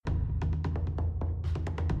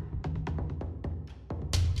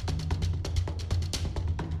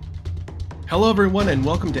Hello, everyone, and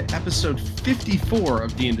welcome to episode 54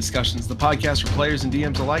 of DN Discussions, the podcast for players and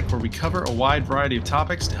DMs alike, where we cover a wide variety of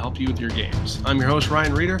topics to help you with your games. I'm your host,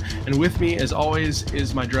 Ryan Reeder, and with me, as always,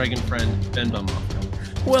 is my dragon friend, Ben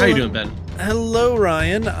Bumhoff. Well, how you doing, Ben? Hello,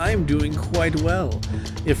 Ryan. I'm doing quite well,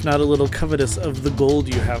 if not a little covetous of the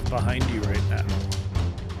gold you have behind you right now.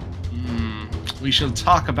 We shall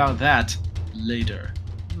talk about that later.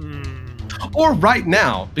 Or right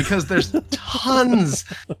now, because there's tons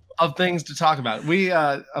of things to talk about. We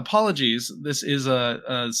apologies. This is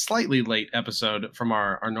a slightly late episode from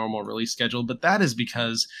our normal release schedule, but that is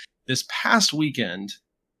because this past weekend,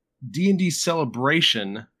 D&D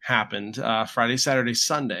Celebration happened Friday, Saturday,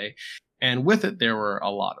 Sunday, and with it there were a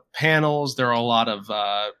lot of panels. There were a lot of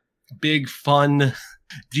big fun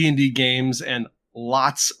D&D games and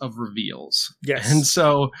lots of reveals. Yes. And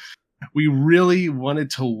so we really wanted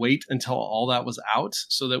to wait until all that was out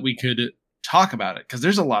so that we could talk about it, because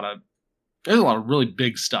there's a lot of really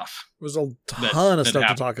big stuff. There's a ton of stuff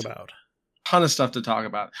to talk about. Ton of stuff to talk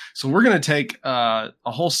about. So we're going to take a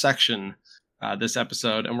whole section this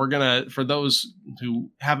episode, and we're going to, for those who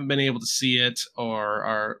haven't been able to see it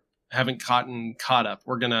or haven't caught up,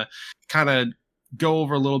 we're going to kind of go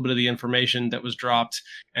over a little bit of the information that was dropped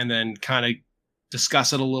and then kind of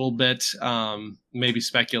discuss it a little bit, maybe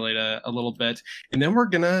speculate a little bit. And then we're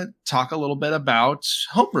going to talk a little bit about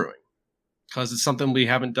homebrewing, because it's something we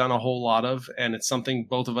haven't done a whole lot of, and it's something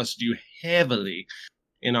both of us do heavily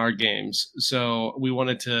in our games. So we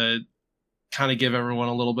wanted to kind of give everyone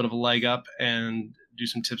a little bit of a leg up and do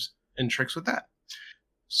some tips and tricks with that.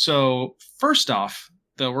 So first off,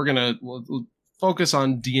 though, we'll focus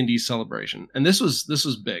on D&D Celebration. And this was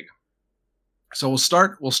big. So we'll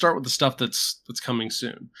start with the stuff that's coming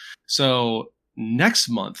soon. So next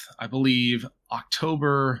month, I believe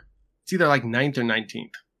October, it's either like 9th or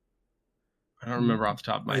 19th. I don't remember off the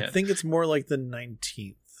top of my head. I think it's more like the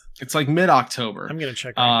 19th. It's like mid-October. I'm going to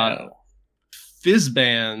check right now.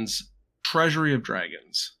 Fizban's Treasury of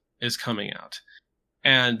Dragons is coming out.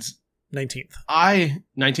 And 19th.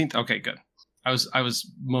 19th? Okay, good. I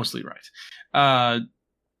was mostly right.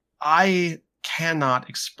 I cannot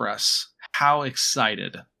express how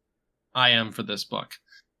excited I am for this book,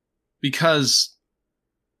 because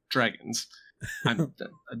dragons. I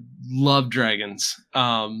love dragons.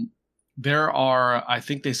 There are, I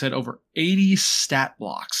think they said, over 80 stat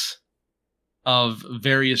blocks of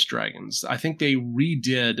various dragons. I think they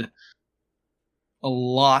redid a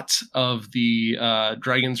lot of the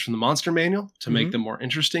dragons from the Monster Manual to make them more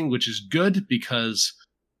interesting, which is good, because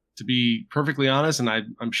to be perfectly honest, and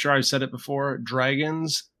I'm sure I've said it before,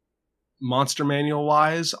 dragons, Monster Manual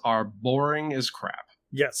wise, are boring as crap.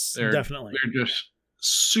 Yes, definitely. They're just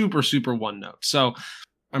super, super one note. So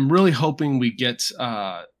I'm really hoping we get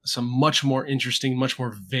some much more interesting, much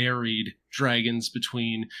more varied dragons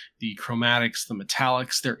between the chromatics, the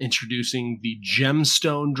metallics. They're introducing the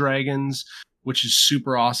gemstone dragons, which is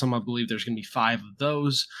super awesome. I believe there's going to be 5 of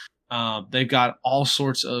those. They've got all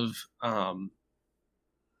sorts of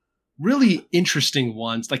really interesting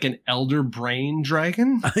ones, like an elder brain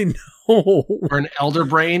dragon. I know. Where an elder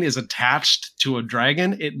brain is attached to a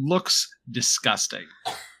dragon. It looks disgusting.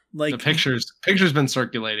 Like, the picture's been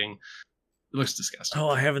circulating. It looks disgusting. Oh,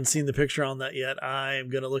 I haven't seen the picture on that yet. I'm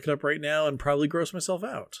going to look it up right now and probably gross myself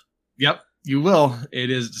out. Yep, you will. It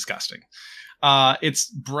is disgusting. Its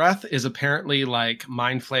breath is apparently like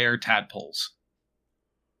Mind Flayer tadpoles.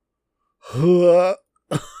 Yep.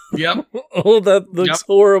 Oh, that looks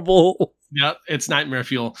horrible. Yep, it's nightmare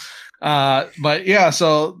fuel. But yeah,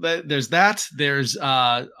 so there's that. There's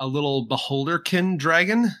a little beholderkin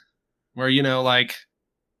dragon, where, like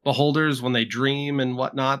beholders, when they dream and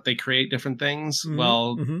whatnot, they create different things.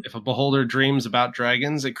 Well, if a beholder dreams about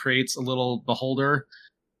dragons, it creates a little beholder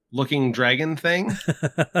looking dragon thing.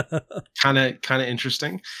 kind of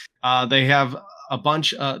interesting. They have a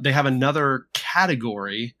bunch. They have another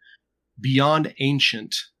category beyond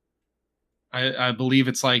ancient. I believe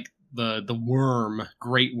it's like the worm,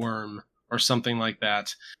 great worm, or something like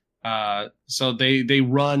that. So they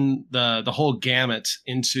run the whole gamut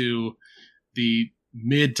into the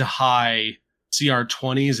mid to high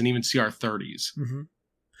CR20s and even CR30s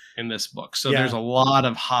in this book. So there's a lot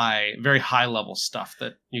of very high level stuff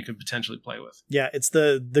that you could potentially play with. Yeah, it's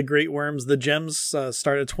the great worms. The gems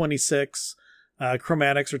start at 26,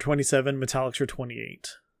 chromatics are 27, metallics are 28.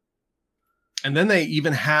 And then they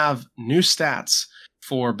even have new stats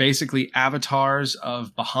for basically avatars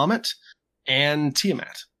of Bahamut and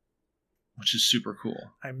Tiamat, which is super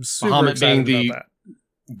cool. I'm super excited about that.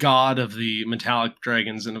 God of the metallic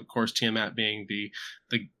dragons, and of course Tiamat being the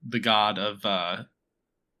god of the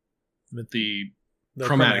The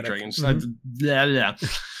chromatic dragons. Mm-hmm.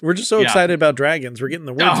 We're just so excited about dragons. We're getting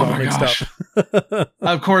the words all mixed up.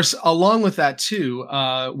 Of course, along with that too,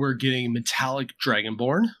 we're getting metallic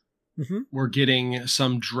dragonborn. Mm-hmm. We're getting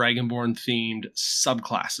some dragonborn themed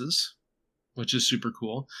subclasses, which is super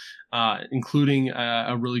cool, including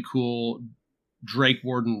a really cool Drake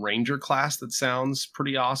Warden Ranger class that sounds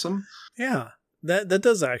pretty awesome. Yeah, that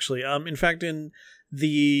does actually. In fact, in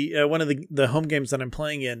the one of the home games that I'm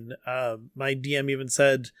playing in, my DM even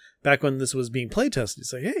said back when this was being playtested,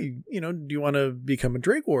 he's like, "Hey, do you want to become a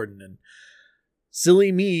Drake Warden?" And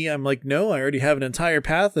silly me, I'm like, "No, I already have an entire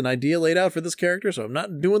path and idea laid out for this character, so I'm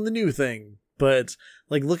not doing the new thing." But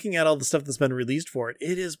like looking at all the stuff that's been released for it,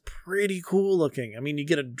 it is pretty cool looking. I mean, you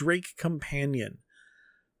get a Drake companion.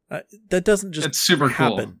 That doesn't just it's super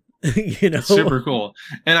happen. Cool. It's super cool.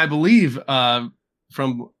 And I believe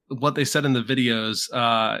from what they said in the videos,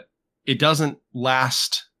 it doesn't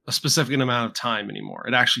last a specific amount of time anymore.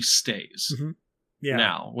 It actually stays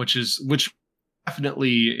now, which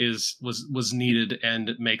definitely was needed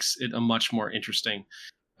and makes it a much more interesting,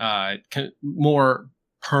 more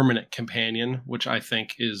permanent companion, which I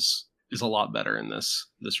think is a lot better in this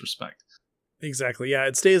respect. Exactly. Yeah,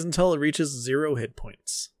 it stays until it reaches 0 hit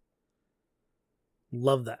points.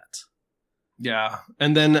 Love that. Yeah,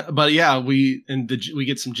 and then, but yeah, we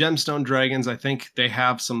get some gemstone dragons. I think they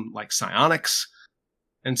have some like psionics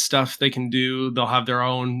and stuff they can do. They'll have their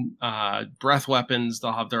own breath weapons.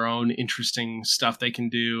 They'll have their own interesting stuff they can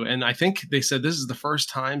do. And I think they said this is the first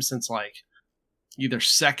time since like either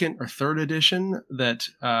 2nd or 3rd edition that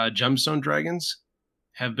gemstone dragons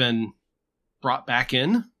have been brought back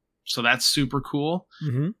in. So that's super cool.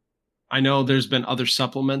 Mm-hmm. I know there's been other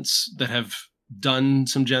supplements that have done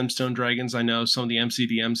some gemstone dragons. I know some of the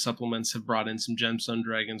MCDM supplements have brought in some gemstone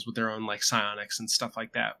dragons with their own like psionics and stuff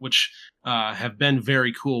like that, which have been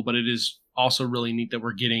very cool. But it is also really neat that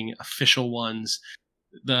we're getting official ones.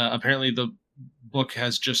 Apparently the book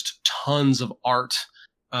has just tons of art,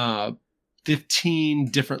 15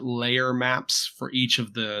 different layer maps for each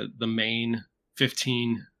of the main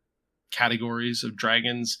 15 categories of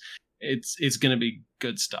dragons. It's going to be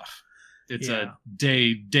good stuff. It's a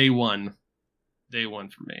day one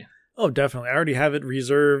for me. Oh, definitely. I already have it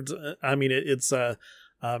reserved. I mean, it's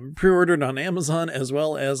pre-ordered on Amazon as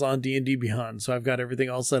well as on D&D Beyond. So I've got everything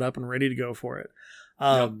all set up and ready to go for it.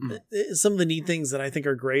 Some of the neat things that I think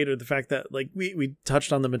are great are the fact that like we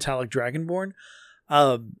touched on the metallic dragonborn.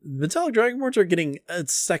 Metallic dragonborns are getting a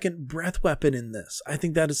second breath weapon in this. I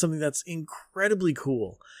think that is something that's incredibly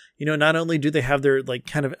cool. Not only do they have their like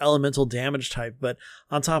kind of elemental damage type, but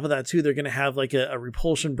on top of that too, they're going to have like a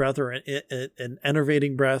repulsion breath or an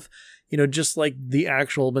enervating breath, just like the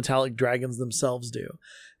actual metallic dragons themselves do.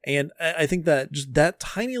 And I think that just that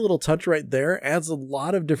tiny little touch right there adds a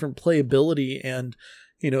lot of different playability and,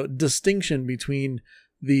 distinction between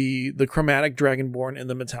the chromatic dragonborn and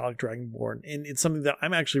the metallic dragonborn. And it's something that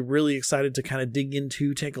I'm actually really excited to kind of dig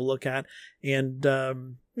into, take a look at, and,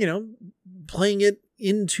 playing it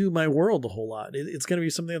into my world a whole lot. It's going to be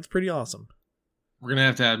something that's pretty awesome. We're going to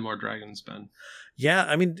have to add more dragons, Ben. Yeah,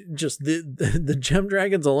 I mean, just the gem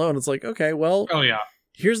dragons alone, it's like, okay, well, oh yeah,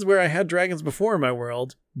 here's where I had dragons before in my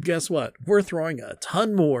world. Guess what? We're throwing a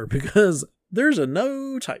ton more because there's a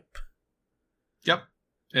no type. Yep.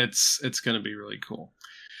 It's going to be really cool.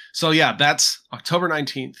 So yeah, that's October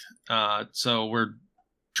 19th. So we're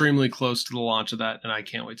extremely close to the launch of that, and I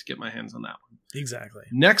can't wait to get my hands on that one. Exactly.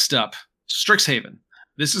 Next up, Strixhaven.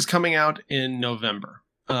 This is coming out in November.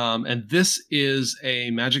 And this is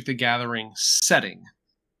a Magic the Gathering setting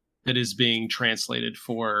that is being translated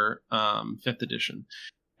for 5th edition.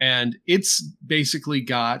 And it's basically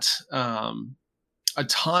got a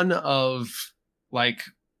ton of, like,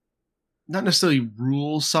 not necessarily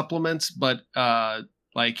rule supplements, but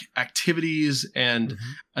like activities and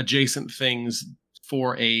adjacent things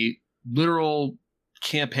for a literal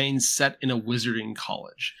campaign set in a wizarding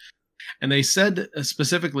college. And they said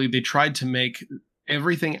specifically they tried to make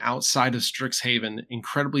everything outside of Strixhaven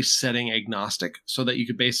incredibly setting agnostic so that you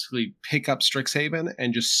could basically pick up Strixhaven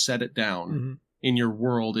and just set it down in your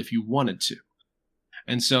world if you wanted to.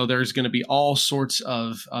 And so there's going to be all sorts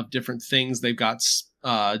of different things. They've got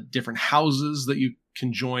different houses that you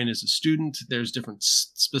can join as a student. There's different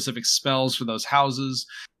specific spells for those houses.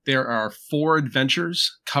 There are 4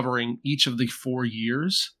 adventures covering each of the 4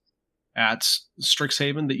 years at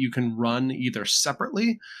Strixhaven that you can run either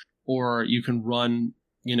separately or you can run,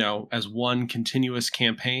 as one continuous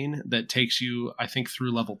campaign that takes you, I think,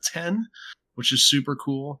 through level 10, which is super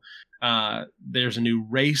cool. There's a new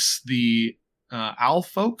race, the Owl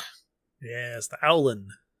Folk. Yes, the Owlin.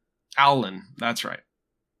 Owlin, that's right.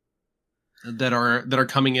 that are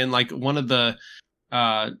coming in. Like one of the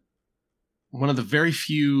very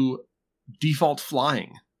few default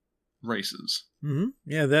flying races. Mm-hmm.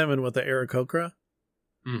 Yeah, them and what, the Aarakocra?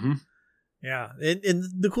 Mm-hmm. Yeah, and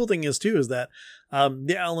the cool thing is too is that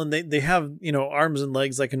the Owlin, they have, you know, arms and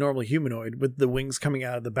legs like a normal humanoid with the wings coming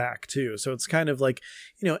out of the back too. So it's kind of like,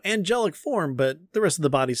 you know, angelic form, but the rest of the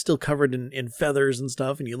body's still covered in feathers and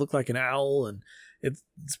stuff, and you look like an owl, and it's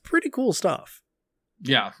pretty cool stuff.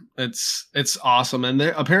 Yeah, it's awesome, and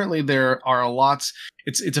apparently there are a lot.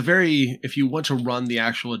 It's a very, if you want to run the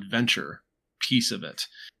actual adventure piece of it,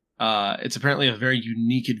 it's apparently a very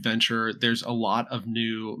unique adventure. There's a lot of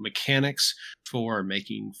new mechanics for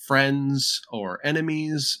making friends or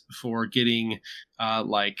enemies, for getting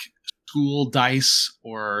like school dice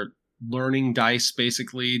or learning dice,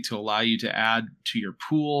 basically, to allow you to add to your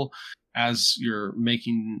pool as you're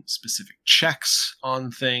making specific checks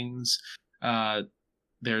on things.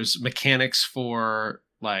 There's mechanics for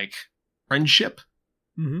like friendship,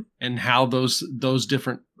 mm-hmm. and how those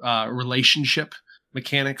different relationship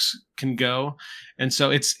mechanics can go. And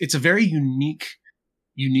so it's a very unique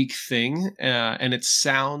thing, and it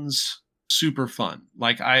sounds super fun.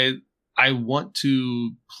 Like I want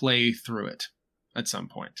to play through it at some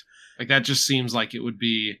point. Like that just seems like it would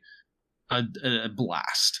be a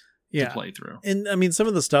blast to play through. And I mean, some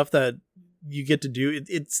of the stuff that you get to do,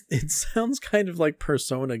 it sounds kind of like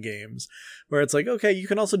Persona games, where it's like, okay, you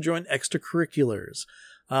can also join extracurriculars.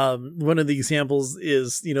 One of the examples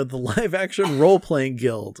is, you know, the live action role playing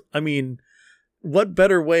guild. I mean, what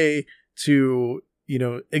better way to, you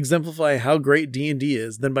know, exemplify how great D&D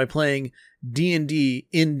is than by playing D&D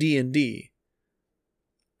in D&D?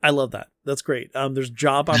 I love that. That's great. There's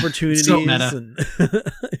job opportunities. So meta. And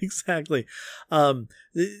exactly. The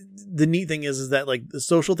neat thing is that like the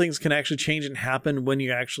social things can actually change and happen when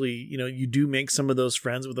you actually, you know, you do make some of those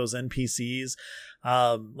friends with those NPCs.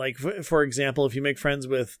 Like for example, if you make friends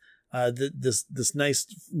with this nice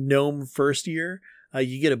gnome first year,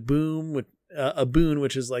 you get a boon,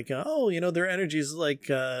 which is like, oh, you know, their energy is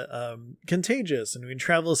like contagious, and we can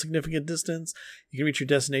travel a significant distance. You can reach your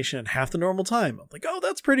destination in half the normal time. I'm like, oh,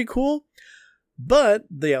 that's pretty cool. But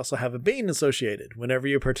they also have a bane associated. Whenever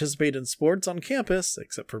you participate in sports on campus,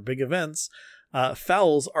 except for big events,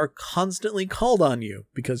 fouls are constantly called on you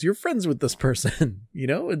because you're friends with this person. You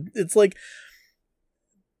know, it's like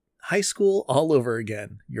high school all over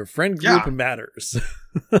again. Your friend group matters.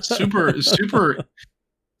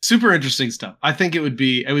 Super interesting stuff. I think it would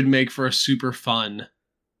make for a super fun,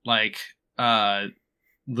 like,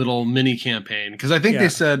 little mini campaign. Because I think they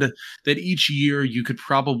said that each year you could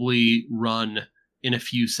probably run in a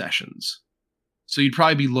few sessions. So you'd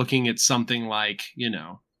probably be looking at something like, you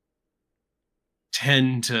know,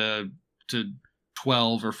 10 to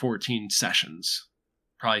 12 or 14 sessions,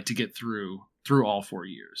 probably, to get through all 4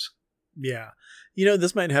 years. Yeah. You know,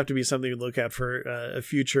 this might have to be something to look at for a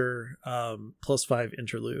future +5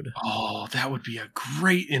 interlude. Oh, that would be a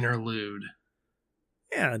great interlude.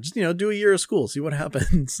 Yeah, just, you know, do a year of school, see what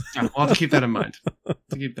happens. Yeah, I'll have to keep that in mind.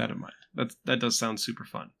 That does sound super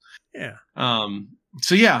fun. Yeah.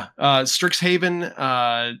 So yeah,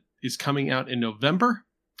 Strixhaven is coming out in November,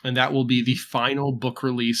 and that will be the final book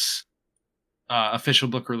release, official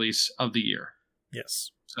book release of the year.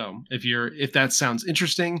 Yes. So if that sounds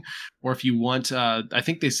interesting, or if you want, I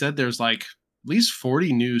think they said there's like at least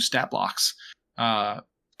 40 new stat blocks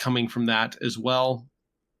coming from that as well.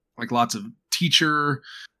 Like lots of teacher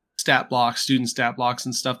stat blocks, student stat blocks,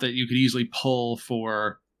 and stuff that you could easily pull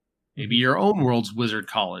for maybe your own World's Wizard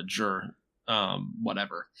College or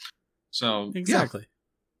whatever. So exactly,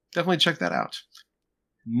 definitely check that out.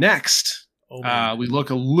 Next, we look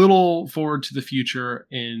a little forward to the future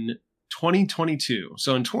in 2022.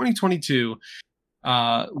 So in 2022,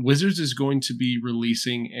 Wizards is going to be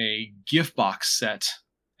releasing a gift box set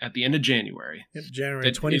at the end of January. Yep,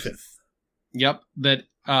 January 25th. That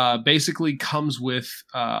basically comes with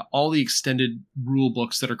all the extended rule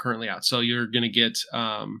books that are currently out. So you're going to get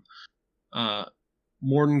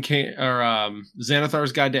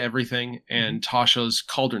Xanathar's Guide to Everything and Tasha's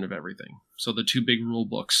Cauldron of Everything. So the two big rule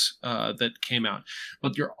books that came out.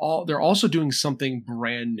 But they're also doing something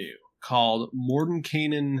brand new called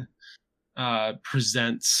Mordenkainen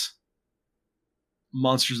Presents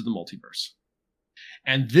Monsters of the Multiverse.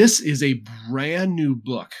 And this is a brand new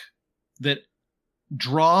book that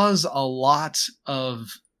draws a lot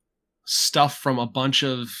of stuff from a bunch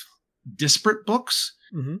of disparate books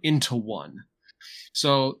into one.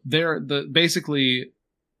 So their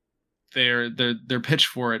pitch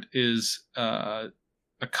for it is a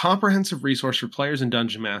comprehensive resource for players and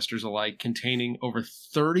dungeon masters alike, containing over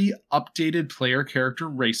 30 updated player character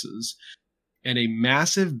races and a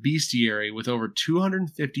massive bestiary with over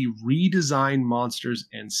 250 redesigned monsters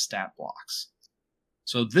and stat blocks.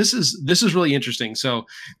 So this is really interesting. So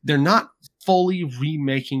they're not fully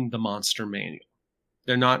remaking the monster manual.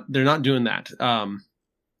 They're not doing that.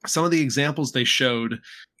 Some of the examples they showed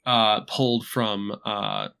pulled from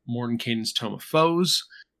Mordenkainen's Tome of Foes.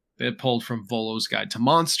 They pulled from Volo's Guide to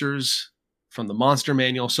Monsters, from the Monster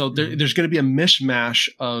Manual. So there's going to be a mishmash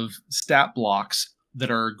of stat blocks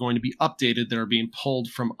that are going to be updated, that are being pulled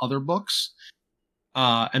from other books.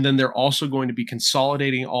 And then they're also going to be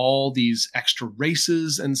consolidating all these extra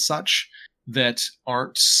races and such that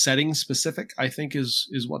aren't setting specific, I think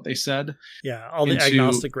is what they said. Yeah, all the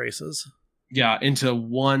agnostic races. Yeah, into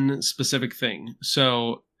one specific thing.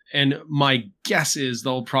 So, and my guess is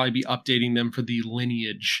they'll probably be updating them for the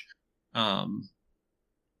lineage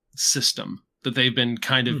system that they've been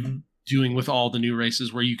kind of doing with all the new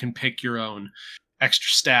races, where you can pick your own extra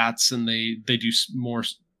stats, and they do more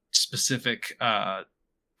specific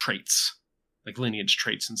traits, like lineage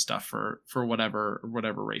traits and stuff for whatever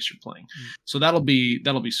race you're playing. So that'll be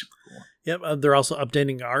super cool. Yep, they're also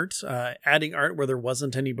updating art, adding art where there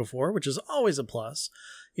wasn't any before, which is always a plus.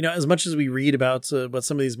 You know, as much as we read about what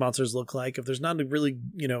some of these monsters look like, if there's not a really,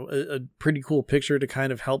 a pretty cool picture to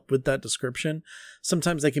kind of help with that description,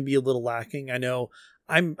 sometimes they can be a little lacking. I know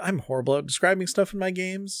I'm horrible at describing stuff in my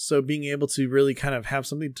games, so being able to really kind of have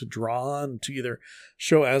something to draw on, to either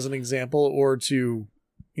show as an example or to,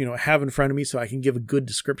 have in front of me so I can give a good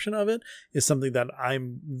description of it, is something that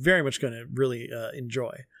I'm very much going to really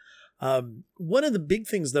enjoy. One of the big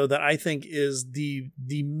things, though, that I think is the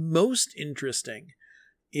most interesting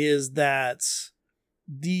is that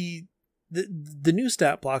the new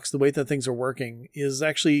stat blocks, the way that things are working, is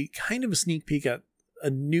actually kind of a sneak peek at a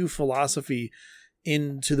new philosophy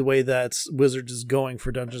into the way that Wizards is going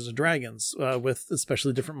for Dungeons and Dragons, with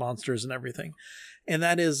especially different monsters and everything. And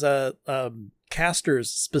that is casters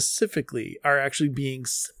specifically are actually being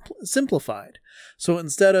simplified. So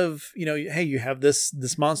instead of, hey, you have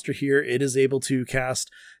this monster here, it is able to cast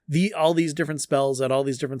all these different spells at all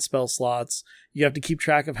these different spell slots. You have to keep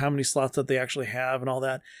track of how many slots that they actually have and all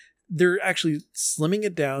that. They're actually slimming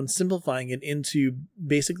it down, simplifying it into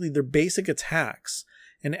basically their basic attacks,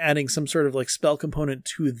 and adding some sort of like spell component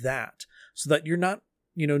to that, so that you're not,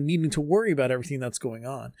 needing to worry about everything that's going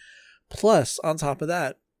on. Plus, on top of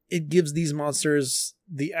that, it gives these monsters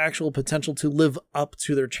the actual potential to live up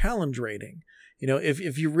to their challenge rating.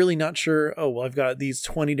 If you're really not sure, I've got these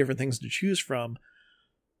 20 different things to choose from,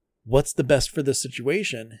 what's the best for this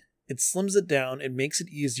situation? It slims it down, it makes it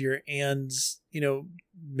easier, and,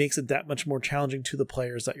 makes it that much more challenging to the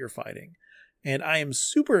players that you're fighting. And I am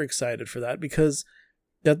super excited for that, because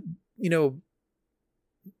that,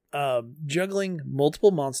 juggling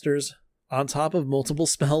multiple monsters on top of multiple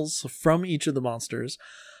spells from each of the monsters,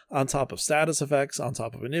 on top of status effects, on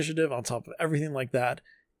top of initiative, on top of everything like that,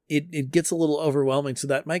 it gets a little overwhelming, so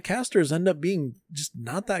that my casters end up being just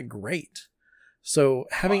not that great. So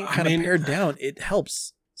having it kind of pared down, it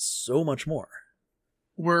helps so much more.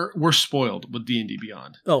 We're spoiled with D&D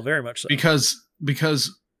Beyond. Oh, very much so.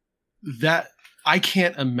 Because that, I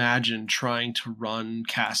can't imagine trying to run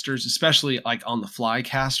casters, especially like on the fly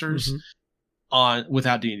casters,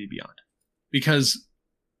 without D&D Beyond. Because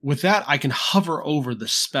with that, I can hover over the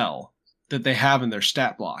spell that they have in their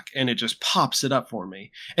stat block, and it just pops it up for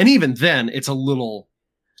me. And even then, it's a little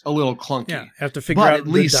clunky. Yeah, have to figure out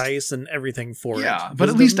the dice and everything for it. Yeah, but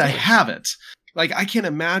at least I have it. Like, I can't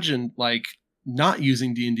imagine like not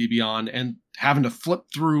using D&D Beyond and having to flip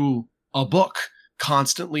through a book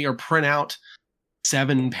constantly, or print out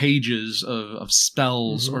 7 pages of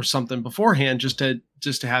spells or something beforehand just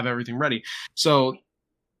to have everything ready. So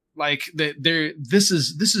like this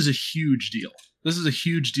is a huge deal. This is a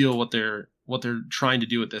huge deal what they're trying to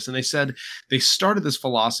do with this. And they said they started this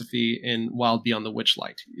philosophy in Wild Beyond the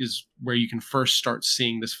Witchlight, is where you can first start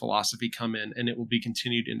seeing this philosophy come in, and it will be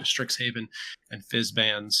continued into Strixhaven and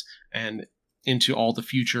Fizzbands and into all the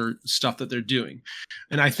future stuff that they're doing.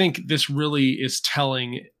 And I think this really is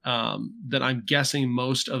telling that I'm guessing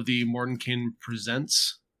most of the Mordenkainen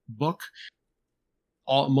Presents book,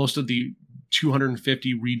 most of the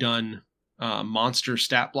 250 redone monster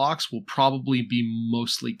stat blocks will probably be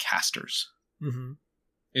mostly casters.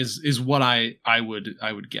 Is what I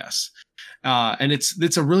would guess. And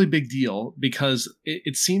it's a really big deal, because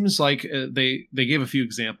it seems like they gave a few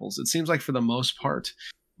examples. It seems like for the most part,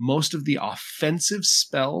 most of the offensive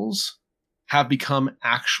spells have become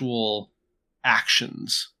actual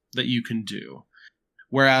actions that you can do,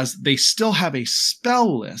 whereas they still have a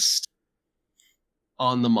spell list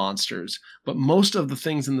on the monsters, but most of the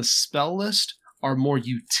things in the spell list are more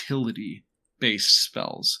utility based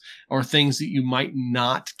spells, or things that you might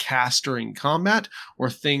not cast during combat, or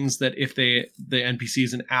things that if the NPC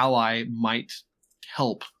is an ally might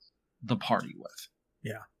help the party with.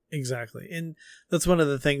 Yeah, exactly. And that's one of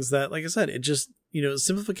the things that, like I said, it just,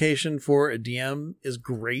 simplification for a DM is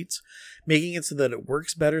great. Making it so that it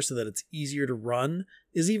works better, so that it's easier to run,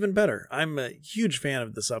 is even better. I'm a huge fan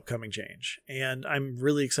of this upcoming change, and I'm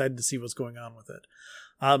really excited to see what's going on with it.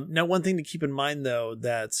 Now, one thing to keep in mind, though,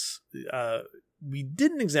 that we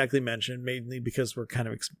didn't exactly mention, mainly because we're kind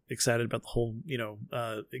of excited about the whole,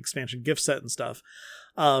 expansion gift set and stuff.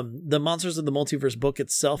 The Monsters of the Multiverse book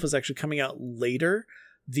itself is actually coming out later.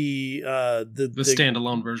 The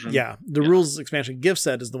standalone version. Yeah, the rules expansion gift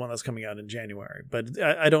set is the one that's coming out in January, but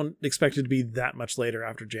I don't expect it to be that much later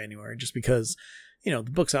after January, just because, the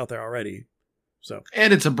book's out there already. So,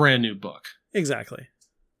 and it's a brand new book. Exactly.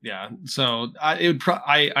 Yeah. So I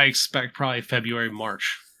expect probably February,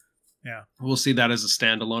 March. Yeah. We'll see that as a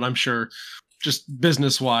standalone. I'm sure, just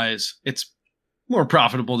business wise, it's more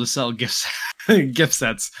profitable to sell gift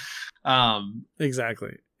sets.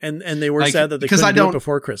 Exactly. And they were sad that they couldn't do it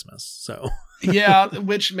before Christmas. So yeah,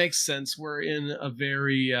 which makes sense. We're in a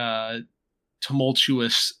very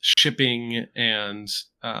tumultuous shipping and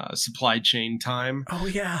supply chain time. Oh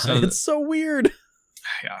yeah, so it's so weird.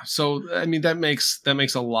 Yeah, so I mean that makes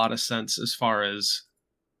a lot of sense as far as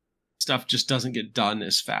stuff just doesn't get done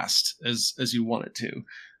as fast as you want it to.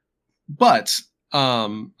 But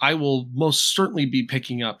I will most certainly be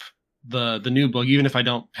picking up the new book, even if I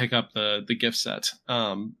don't pick up the gift set.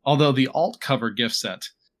 Although the alt cover gift set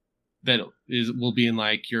that will be in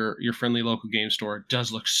like your friendly local game store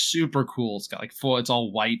does look super cool. It's got like it's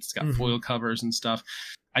all white. It's got foil covers and stuff.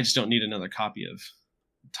 I just don't need another copy of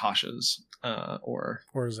Tasha's or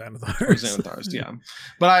Xanathar's. Yeah,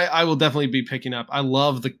 but I will definitely be picking up. I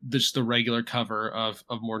love the regular cover of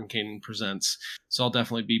Mordenkainen Presents, so I'll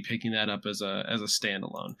definitely be picking that up as a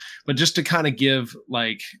standalone. But just to kind of give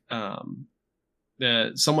like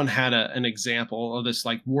someone had an example of this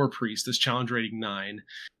like War Priest, this challenge rating 9.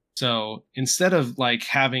 So instead of like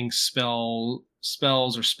having spells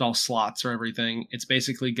or spell slots or everything, it's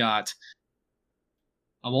basically got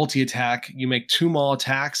a multi-attack. You make 2 Maul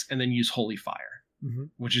attacks and then use Holy Fire,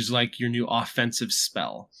 which is like your new offensive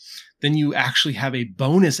spell. Then you actually have a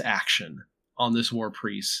bonus action on this War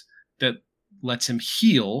Priest that lets him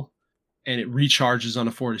heal, and it recharges on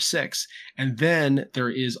a 4 to 6. And then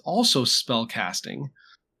there is also spell casting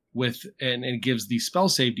and it gives the spell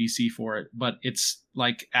save DC for it, but it's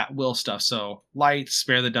like at will stuff. So light,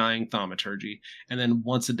 spare the dying, thaumaturgy, and then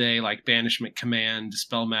once a day like banishment, command,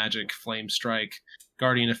 dispel magic, flame strike,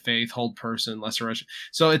 guardian of faith, hold person, lesser rush.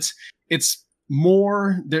 So it's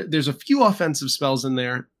more there's a few offensive spells in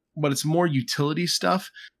there, but it's more utility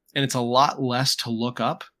stuff, and it's a lot less to look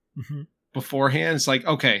up beforehand. It's like,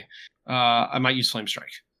 okay, I might use flame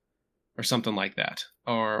strike or something like that,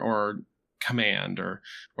 or command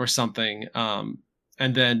or something,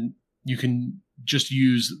 and then you can just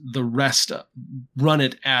use the rest, run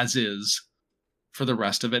it as is for the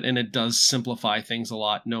rest of it, and it does simplify things a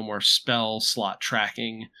lot. No more spell slot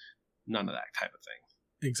tracking, none of that type of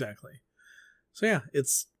thing. Exactly. So yeah,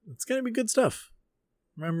 it's gonna be good stuff.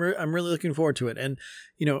 I'm really looking forward to it, and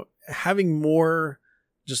having more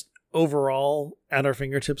just overall at our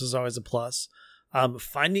fingertips is always a plus.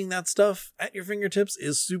 Finding that stuff at your fingertips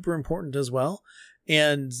is super important as well.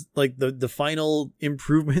 And like the final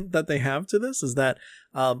improvement that they have to this is that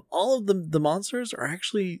all of the monsters are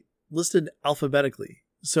actually listed alphabetically.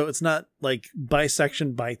 So it's not like by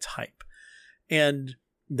section, by type. And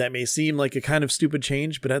that may seem like a kind of stupid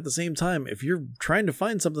change, but at the same time, if you're trying to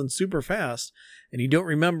find something super fast and you don't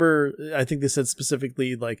remember, I think they said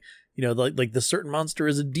specifically like the certain monster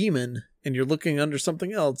is a demon and you're looking under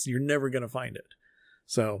something else, you're never going to find it.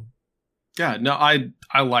 So yeah, no, I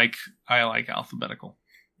like alphabetical.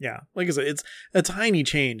 Yeah, like I said, it's a tiny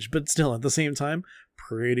change, but still at the same time,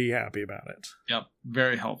 pretty happy about it. Yep,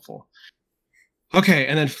 very helpful. Okay,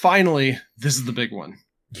 and then finally, this is the big one.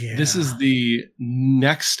 Yeah. This is the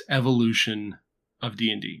next evolution of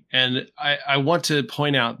D&D. And I want to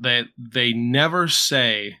point out that they never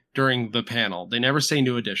say during the panel, they never say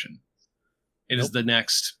new edition. It is the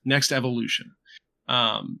next evolution.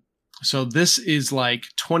 So this is like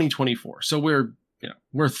 2024. So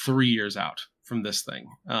we're 3 years out from this thing.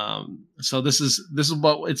 So this is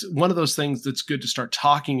what it's one of those things that's good to start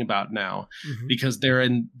talking about now, because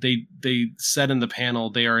they said in the panel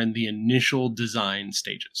they are in the initial design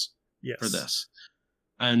stages for this.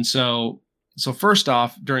 And so first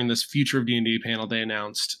off, during this Future of D&D panel, they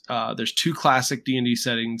announced there's 2 classic D&D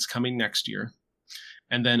settings coming next year.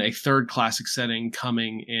 and then a third classic setting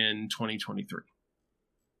coming in 2023.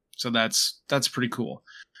 So that's pretty cool.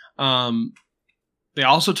 They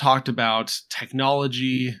also talked about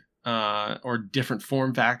technology or different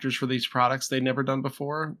form factors for these products they'd never done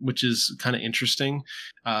before, which is kind of interesting.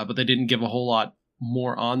 But they didn't give a whole lot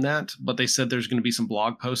more on that. But they said there's going to be some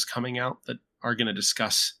blog posts coming out that are going to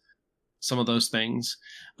discuss some of those things.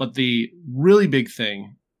 But the really big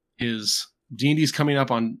thing is D&D is coming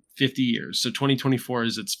up on 50 years. So 2024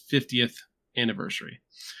 is its 50th anniversary.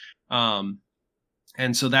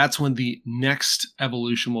 And so that's when the next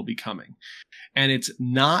evolution will be coming. And it's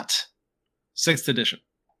not 6th edition.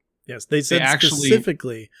 Yes, they said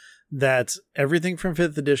specifically that everything from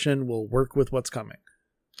 5th edition will work with what's coming.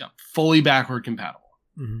 Yeah, fully backward compatible,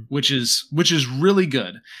 which is really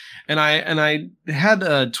good. And I had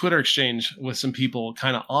a Twitter exchange with some people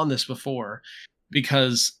kind of on this before,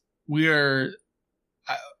 because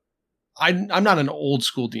I'm not an old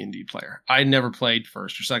school D&D player. I never played 1st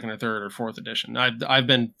or 2nd or 3rd or 4th edition. I've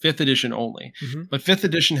been 5th edition only. But 5th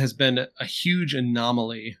edition has been a huge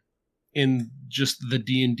anomaly in just the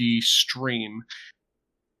D&D stream.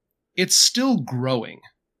 It's still growing.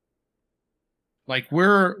 Like,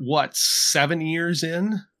 we're 7 years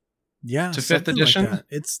in? Yeah, to 5th edition. Like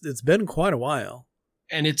it's been quite a while,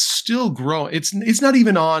 and it's still growing. It's not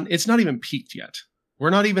even peaked yet. We're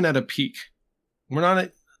not even at a peak. We're not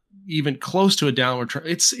even close to a downward trend.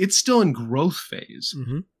 It's still in growth phase.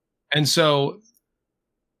 And so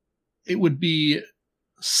it would be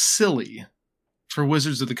silly for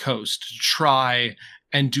Wizards of the Coast to try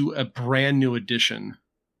and do a brand new edition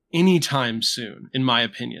anytime soon, in my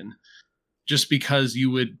opinion, just because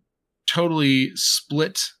you would totally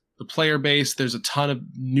split the player base. There's a ton of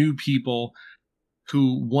new people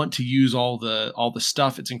who want to use all the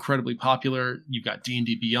stuff. It's incredibly popular. You've got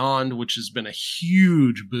D&D Beyond, which has been a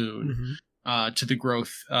huge boon to the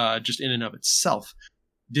growth just in and of itself,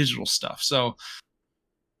 digital stuff. So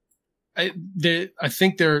I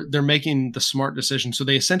think they're making the smart decision. So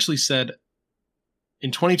they essentially said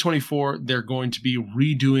in 2024 they're going to be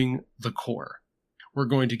redoing the core. We're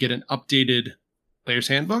going to get an updated player's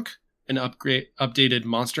handbook, an updated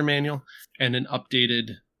monster manual, and an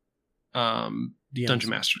updated Dungeon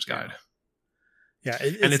Master's Guide. Yeah,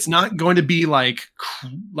 it's not going to be like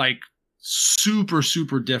super,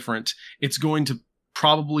 super different. It's going to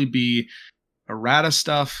probably be errata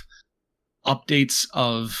stuff, updates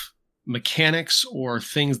of mechanics or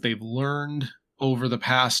things they've learned over the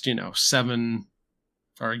past, 7,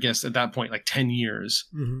 or I guess at that point, like 10 years.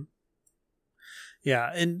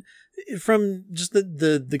 Yeah, and from just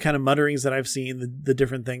the kind of mutterings that I've seen, the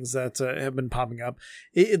different things that have been popping up,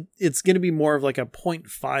 it's going to be more of like a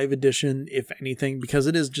 0.5 edition, if anything, because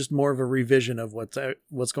it is just more of a revision of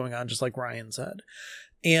what's going on, just like Ryan said.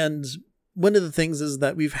 And one of the things is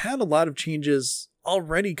that we've had a lot of changes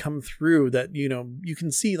already come through that, you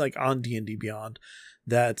can see like on D&D Beyond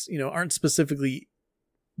that, aren't specifically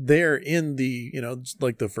there in the,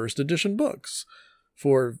 like the 1st edition books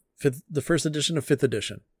for the 1st edition of 5th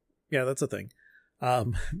edition. Yeah, that's a thing.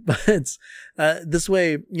 But this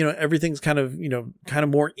way, everything's kind of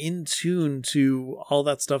more in tune to all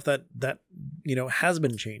that stuff that has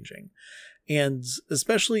been changing. And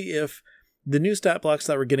especially if the new stat blocks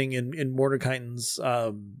that we're getting in Mordenkainen's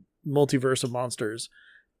multiverse of monsters,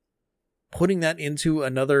 putting that into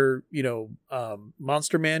another,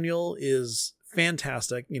 monster manual is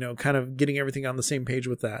fantastic. Kind of getting everything on the same page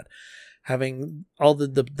with that. Having all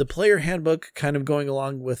the player handbook kind of going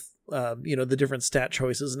along with, the different stat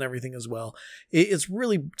choices and everything as well. It's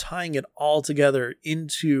really tying it all together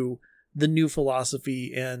into the new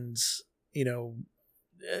philosophy. And,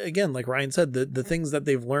 again, like Ryan said, the things that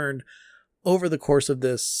they've learned over the course of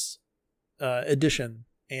this edition.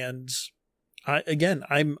 And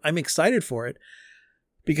I'm excited for it,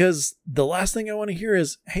 because the last thing I want to hear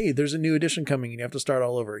is, hey, there's a new edition coming and you have to start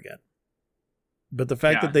all over again. But the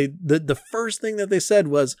fact that the first thing that they said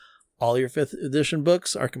was all your 5th edition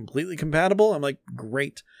books are completely compatible. I'm like,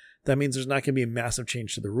 great. That means there's not going to be a massive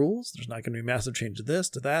change to the rules. There's not going to be a massive change to this,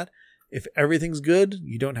 to that. If everything's good,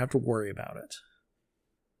 you don't have to worry about it.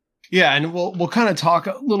 Yeah, and we'll kind of talk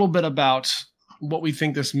a little bit about what we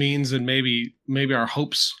think this means, and maybe our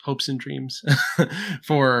hopes and dreams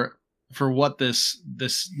for what this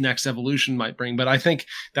next evolution might bring. But I think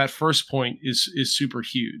that first point is super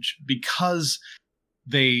huge, because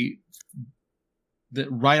they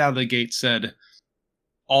right out of the gate said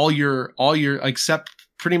all your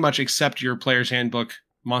pretty much except your player's handbook,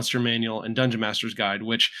 monster manual, and Dungeon Master's Guide,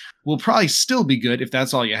 which will probably still be good if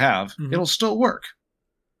that's all you have. It'll still work.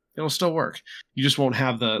 It'll still work. You just won't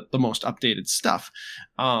have the most updated stuff,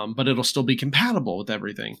 but it'll still be compatible with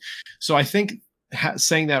everything. So I think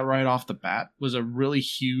saying that right off the bat was a really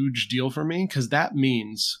huge deal for me, because that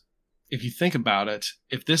means, if you think about it,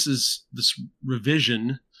 if this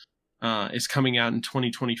revision is coming out in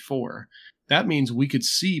 2024, that means we could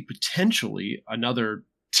see potentially another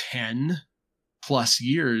 10 plus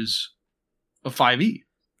years of 5e.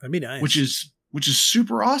 That'd be nice. Which is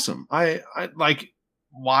super awesome. I like,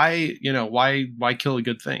 why kill a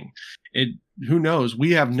good thing? Who knows?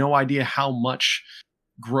 We have no idea how much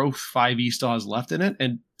growth 5e still has left in it,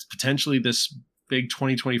 and potentially this big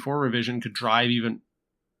 2024 revision could drive even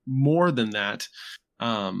more than that,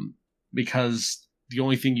 because the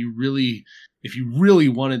only thing if you really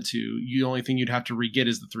wanted to, the only thing you'd have to re-get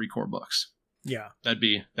is the 3 core books. Yeah, that'd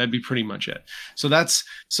be pretty much it. So that's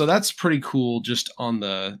pretty cool, just on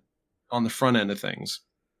the front end of things.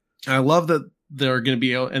 I love that they're going to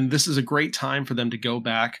be able, and this is a great time for them to go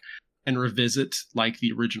back and revisit like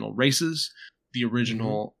the original races, the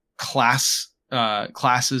original classes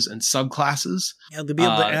and subclasses. Yeah, they'll be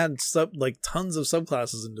able to add tons of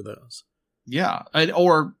subclasses into those. Yeah,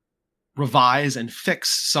 or revise and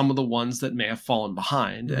fix some of the ones that may have fallen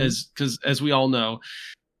behind, because as we all know,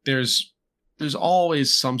 there's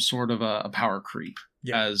always some sort of a power creep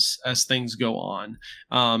as things go on.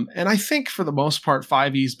 And I think for the most part,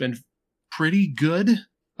 5e's been pretty good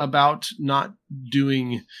about not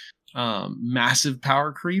doing massive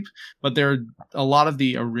power creep, but a lot of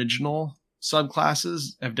the original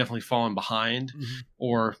subclasses have definitely fallen behind,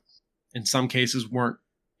 or in some cases weren't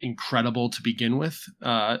incredible to begin with.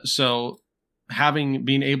 So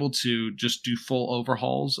being able to just do full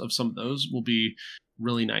overhauls of some of those will be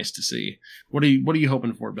really nice to see. What are you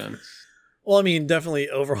hoping for, Ben? Well, I mean, definitely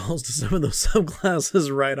overhauls to some of those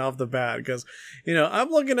subclasses right off the bat, because, I'm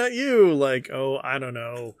looking at you like, oh, I don't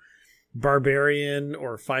know, barbarian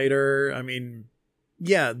or fighter. I mean,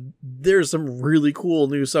 yeah, there's some really cool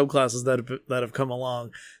new subclasses that have come along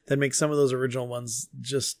that make some of those original ones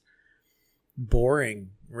just boring,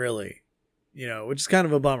 really, which is kind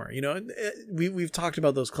of a bummer. We've talked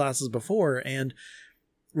about those classes before, and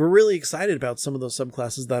we're really excited about some of those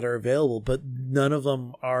subclasses that are available, but none of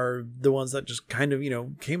them are the ones that just kind of,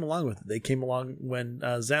 came along with it. They came along when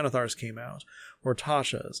Xanathar's came out, or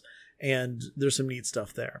Tasha's, and there's some neat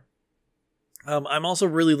stuff there. I'm also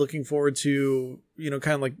really looking forward to, kind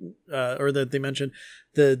of like, or that they mentioned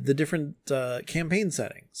the different campaign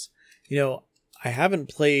settings. I haven't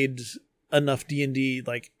played enough D&D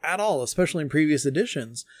like at all, especially in previous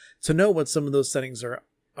editions, to know what some of those settings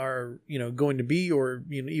are going to be, or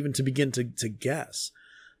even to begin to guess.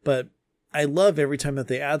 But I love every time that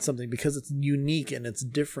they add something, because it's unique and it's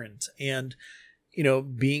different. And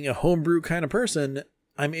being a homebrew kind of person,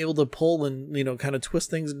 I'm able to pull and kind of twist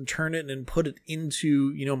things and turn it and put it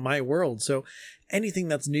into my world. So anything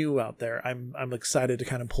that's new out there, I'm excited to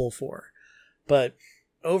kind of pull for. But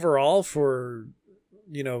overall, for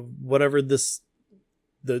whatever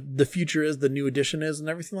the future is, the new edition is, and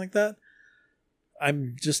everything like that,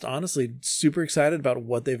 I'm just honestly super excited about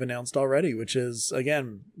what they've announced already, which is,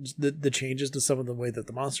 again, the changes to some of the way that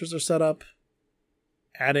the monsters are set up,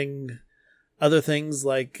 adding other things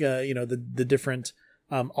like, the different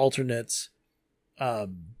alternate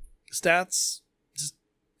stats, just,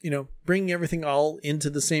 bringing everything all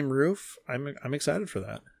into the same roof. I'm excited for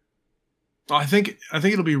that. I think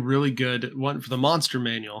it'll be really good. One for the monster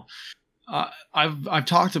manual. I've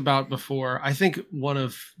talked about before. I think one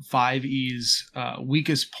of 5e's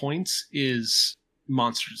weakest points is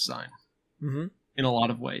monster design. In a lot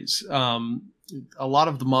of ways. A lot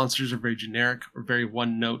of the monsters are very generic, or very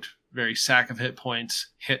one note, very sack of hit points,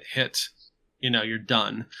 hit, you're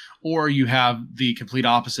done. Or you have the complete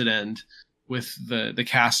opposite end with the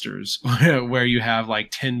casters, where you have like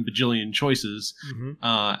 10 bajillion choices,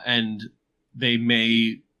 and they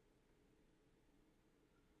may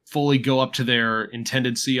fully go up to their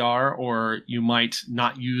intended CR, or you might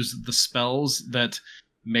not use the spells that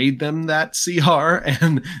made them that CR,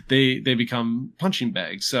 and they become punching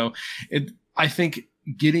bags. So I think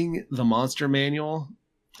getting the monster manual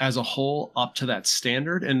as a whole up to that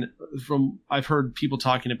standard, and I've heard people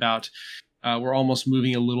talking about, we're almost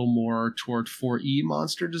moving a little more toward 4E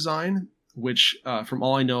monster design, which from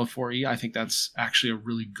all I know of 4E, I think that's actually a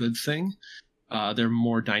really good thing. They're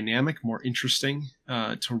more dynamic, more interesting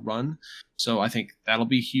to run. So I think that'll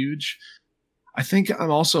be huge. I think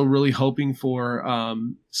I'm also really hoping for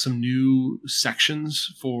some new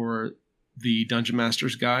sections for the Dungeon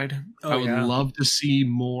Master's Guide. I would love to see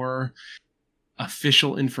more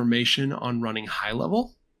official information on running high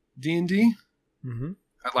level D&D.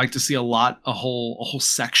 I'd like to see a whole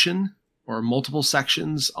section or multiple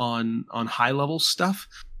sections on high level stuff.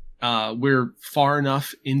 We're far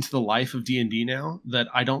enough into the life of D&D now that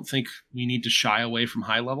I don't think we need to shy away from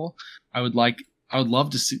high level. I would love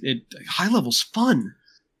to see it. High level's fun.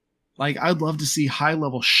 Like, I'd love to see high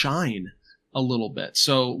level shine a little bit.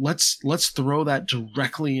 So let's throw that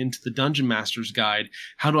directly into the Dungeon Master's Guide.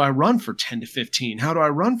 How do I run for 10 to 15? How do I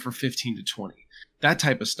run for 15 to 20? That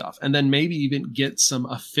type of stuff. And then maybe even get some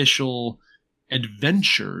official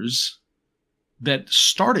adventures that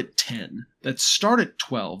start at 10, that start at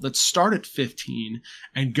 12, that start at 15,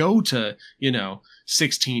 and go to,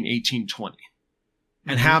 16, 18, 20.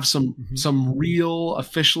 And have some real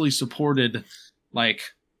officially supported, like,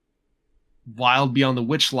 Wild Beyond the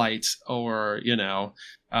Witchlight or,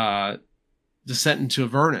 Descent into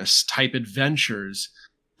Avernus type adventures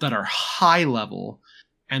that are high level.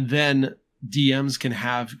 And then DMs can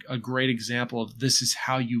have a great example of this is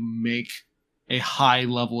how you make a high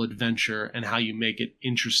level adventure and how you make it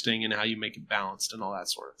interesting and how you make it balanced and all that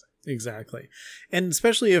sort of thing. Exactly. And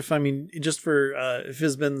especially if, just for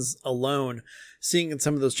Fizbin's alone, seeing in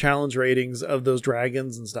some of those challenge ratings of those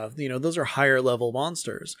dragons and stuff, those are higher level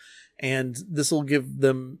monsters. And this will give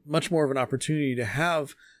them much more of an opportunity to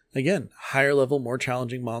have, again, higher level, more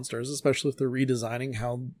challenging monsters, especially if they're redesigning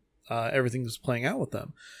how everything's playing out with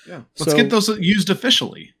them. Yeah. Let's get those used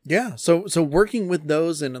officially. Yeah. So working with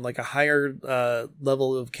those in like a higher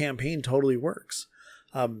level of campaign totally works.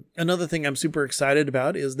 Another thing I'm super excited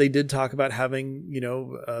about is they did talk about having,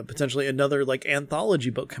 potentially another like anthology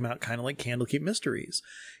book come out, kind of like Candlekeep Mysteries,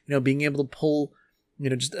 being able to pull,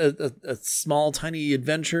 just a small, tiny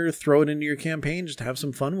adventure, throw it into your campaign, just have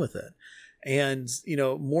some fun with it. And,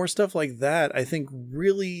 more stuff like that, I think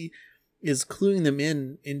really is cluing them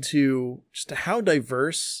into just how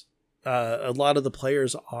diverse a lot of the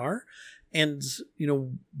players are and,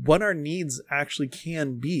 what our needs actually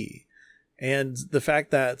can be. And the fact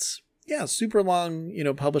that, super long,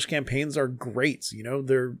 published campaigns are great.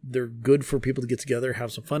 They're good for people to get together,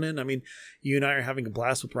 have some fun in. You and I are having a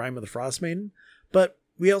blast with Rime of the Frost Maiden, but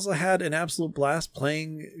we also had an absolute blast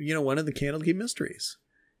playing, one of the Candlekeep Mysteries.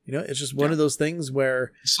 It's just one of those things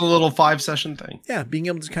where it's a little 5-session thing. Yeah. Being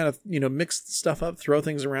able to kind of, mix stuff up, throw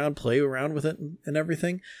things around, play around with it and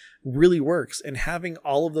everything really works. And having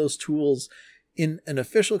all of those tools in an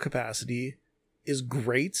official capacity is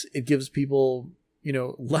great. It gives people,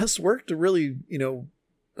 less work to really,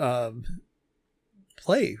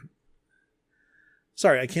 play.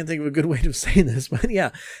 Sorry, I can't think of a good way to say this, but yeah,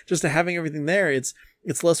 just having everything there, it's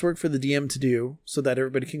less work for the DM to do so that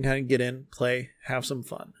everybody can kind of get in, play, have some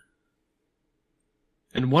fun.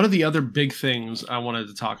 And one of the other big things I wanted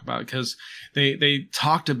to talk about, because they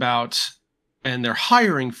talked about, and they're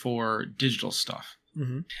hiring for digital stuff.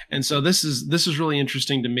 Mm-hmm. And so this is really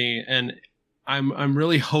interesting to me. And I'm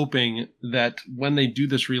really hoping that when they do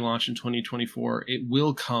this relaunch in 2024, it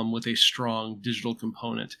will come with a strong digital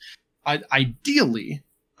component. Ideally,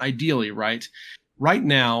 right? Right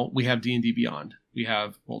now we have D&D Beyond. We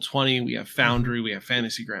have Roll20, we have Foundry, we have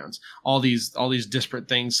Fantasy Grounds. All these disparate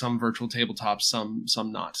things, some virtual tabletops,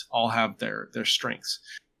 some not. All have their strengths.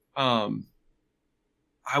 I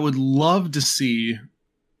would love to see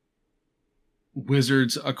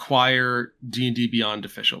Wizards acquire D&D Beyond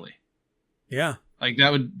officially. Yeah. Like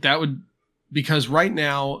that would because right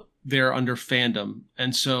now they're under fandom,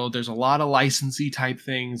 and so there's a lot of licensee type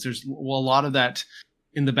things. There's a lot of that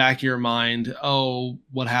in the back of your mind. Oh,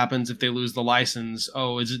 what happens if they lose the license?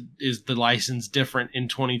 Oh, is the license different in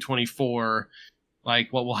 2024?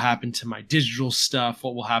 Like, what will happen to my digital stuff?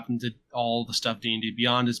 What will happen to all the stuff D&D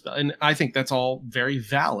Beyond is? And I think that's all very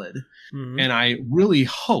valid. Mm-hmm. And I really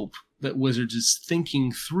hope that Wizards is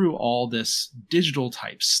thinking through all this digital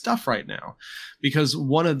type stuff right now, because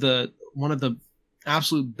one of the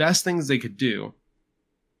absolute best things they could do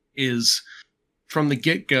is from the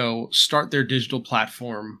get-go start their digital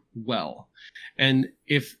platform well. And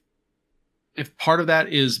if part of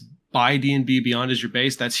that is buy D&D Beyond as your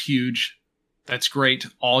base, that's huge. That's great.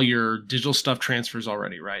 All your digital stuff transfers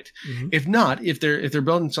already, right? Mm-hmm. If not, if they're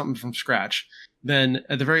building something from scratch, then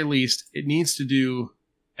at the very least it needs to do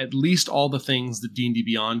at least all the things that D&D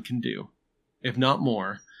Beyond can do, if not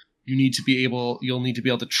more. You'll need to be able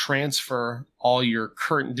to transfer all your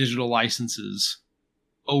current digital licenses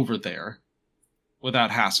over there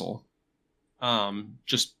without hassle.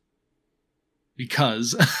 Just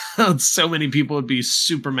because so many people would be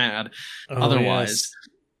super mad otherwise.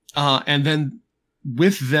 Yes. And then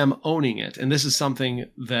with them owning it, and this is something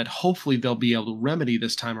that hopefully they'll be able to remedy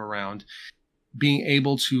this time around, being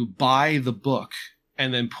able to buy the book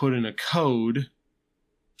and then put in a code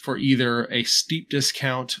for either a steep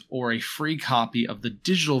discount or a free copy of the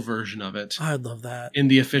digital version of it. I'd love that in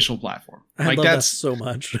the official platform. I love that so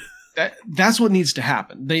much. That's what needs to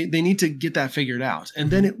happen. They need to get that figured out. And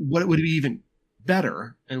then what it would be even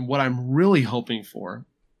better, and what I'm really hoping for,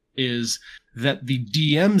 is that the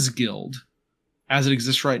DM's Guild, as it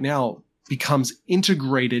exists right now, becomes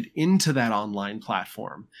integrated into that online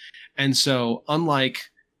platform. And so unlike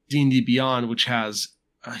D&D Beyond, which has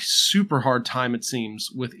a super hard time, it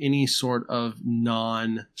seems, with any sort of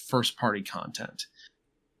non-first party content,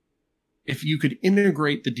 if you could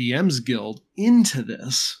integrate the DM's Guild into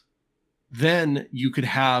this, then you could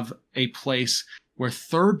have a place where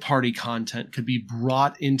third-party content could be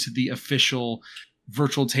brought into the official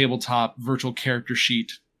virtual tabletop, virtual character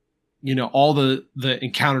sheet, all the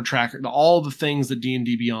encounter tracker, all the things that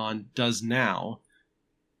D&D Beyond does now,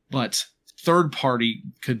 but third-party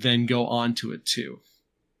could then go onto it too.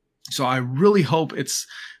 So I really hope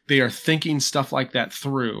they are thinking stuff like that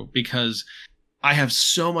through, because I have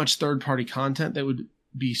so much third-party content that would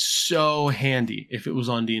be so handy if it was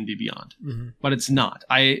on D&D Beyond, but it's not.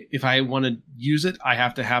 If I want to use it, I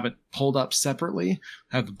have to have it pulled up separately,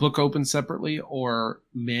 have the book open separately, or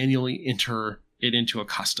manually enter it into a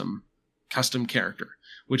custom character,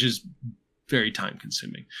 which is very time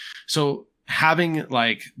consuming. So having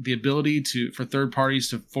like the ability for third parties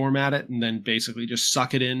to format it and then basically just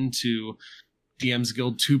suck it into DM's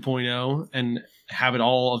Guild 2.0 and have it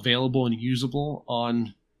all available and usable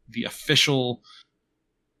on the official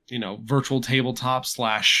virtual tabletop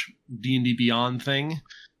 / D&D Beyond thing,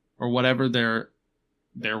 or whatever they're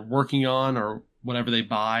working on, or whatever they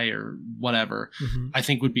buy, or whatever, I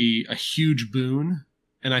think would be a huge boon.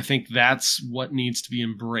 And I think that's what needs to be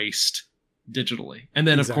embraced digitally. And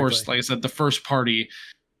then, of course, like I said, the first party,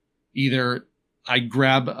 either I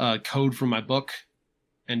grab a code from my book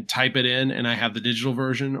and type it in and I have the digital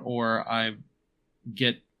version, or I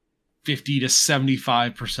get 50 to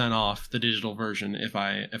 75% off the digital version if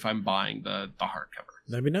I'm buying the hardcover.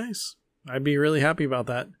 That'd be nice. I'd be really happy about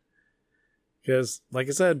that. Because, like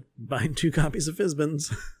I said, buying 2 copies of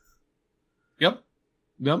Fizbins. Yep.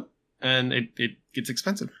 And it gets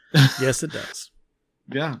expensive. Yes, it does.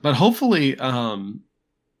 Yeah, but hopefully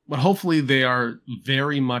they are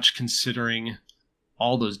very much considering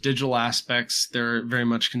all those digital aspects. They're very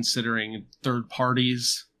much considering third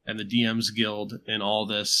parties and the DM's Guild in all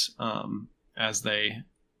this, as they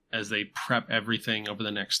prep everything over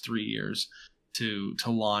the next 3 years to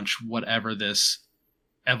launch whatever this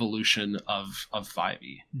evolution of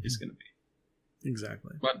 5e is going to be.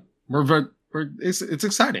 Exactly. But it's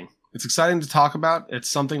exciting. It's exciting to talk about. It's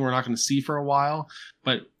something we're not going to see for a while,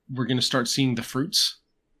 but we're going to start seeing the fruits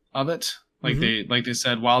of it. Like they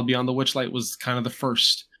said, Wild Beyond the Witchlight was kind of the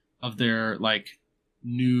first of their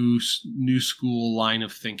new school line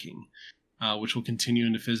of thinking, which will continue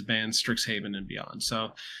into Fizban, Strixhaven, and beyond.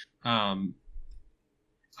 So I'm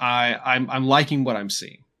liking what I'm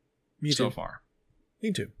seeing so far.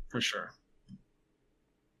 Me too. For sure.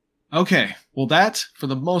 Okay, well that, for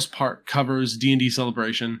the most part, covers D&D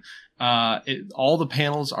Celebration. All the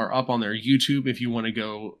panels are up on their YouTube if you want to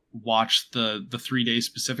go watch the 3 days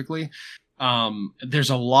specifically. There's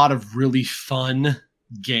a lot of really fun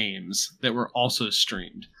games that were also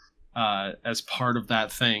streamed as part of that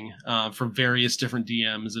thing, from various different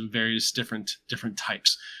DMs and various different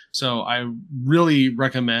types. So I really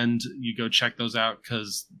recommend you go check those out,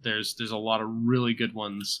 because there's a lot of really good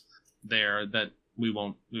ones there that we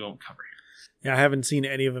won't cover here. Yeah, I haven't seen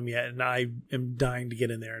any of them yet, and I am dying to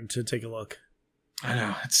get in there and to take a look. I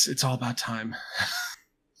know, it's all about time.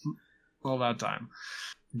 All about time.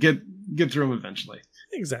 Get through them eventually.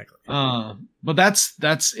 Exactly. But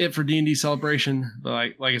that's it for D&D Celebration.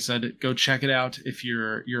 But like I said, go check it out if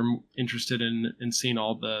you're interested in seeing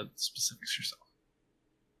all the specifics yourself.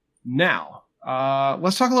 Now,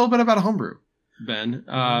 let's talk a little bit about a homebrew, Ben.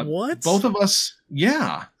 What? Both of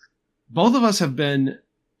us have been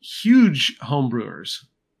huge homebrewers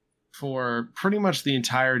for pretty much the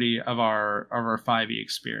entirety of our 5e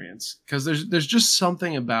experience, because there's just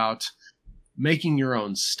something about making your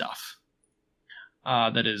own stuff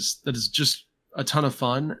that is just a ton of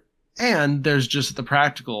fun. And there's just the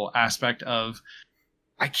practical aspect of,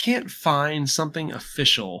 I can't find something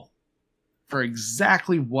official for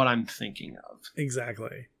exactly what I'm thinking of.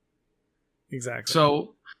 Exactly.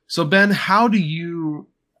 So Ben,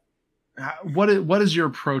 what is your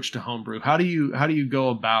approach to homebrew? How do you go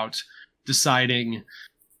about deciding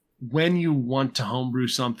when you want to homebrew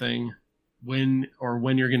something, when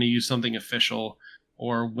you're going to use something official,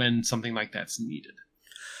 or when something like that's needed?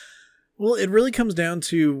 Well, it really comes down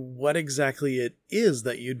to what exactly it is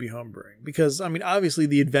that you'd be homebrewing. Because, I mean, obviously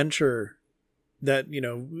the adventure that,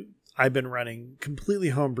 I've been running, completely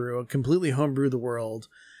homebrew the world.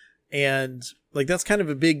 And like, that's kind of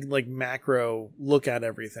a big, like, macro look at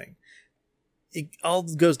everything. It all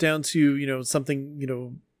goes down to,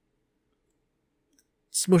 something,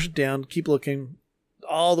 smush it down, keep looking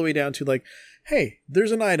all the way down to like, hey,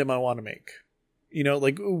 there's an item I want to make.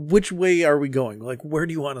 Like, which way are we going? Like, where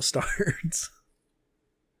do you want to start?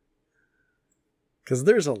 Because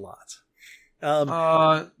there's a lot.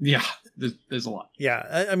 Yeah, there's a lot.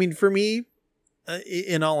 Yeah, I mean, for me,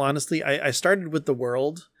 in all honesty, I started with the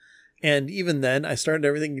world, and even then, I started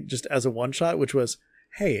everything just as a one shot, which was,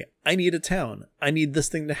 hey, I need a town. I need this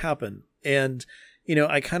thing to happen. And,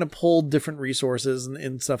 I kind of pulled different resources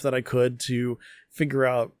and stuff that I could to figure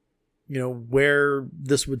out, where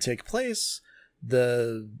this would take place,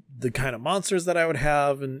 the kind of monsters that I would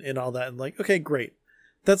have and all that. And like, okay, great.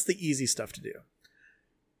 That's the easy stuff to do.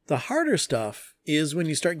 The harder stuff is when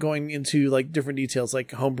you start going into like different details, like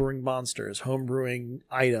homebrewing monsters, homebrewing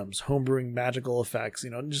items, homebrewing magical effects,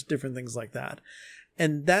 just different things like that.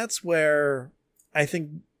 And that's where I think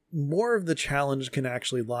more of the challenge can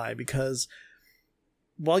actually lie, because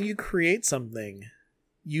while you create something,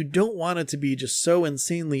 you don't want it to be just so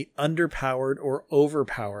insanely underpowered or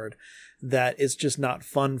overpowered that it's just not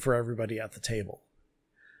fun for everybody at the table.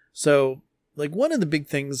 So, like, one of the big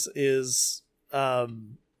things is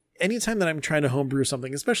anytime that I'm trying to homebrew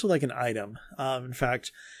something, especially like an item. In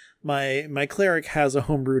fact, my cleric has a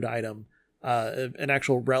homebrewed item, an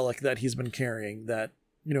actual relic that he's been carrying that,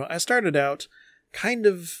 I started out kind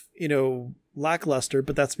of, lackluster,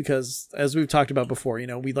 but that's because, as we've talked about before,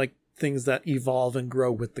 we like things that evolve and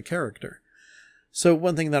grow with the character. So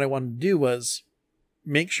one thing that I wanted to do was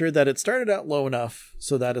make sure that it started out low enough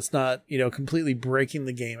so that it's not, completely breaking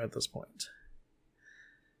the game at this point.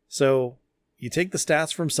 So you take the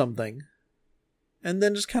stats from something and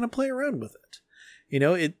then just kind of play around with it.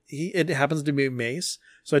 It happens to be a mace.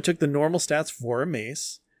 So I took the normal stats for a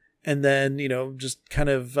mace and then, just kind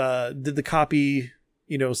of did the copy,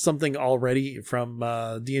 something already from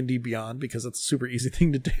D&D Beyond, because it's a super easy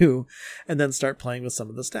thing to do, and then start playing with some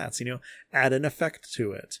of the stats, add an effect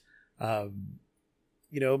to it.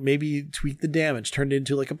 Maybe tweak the damage, turn it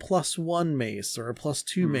into like a +1 mace or a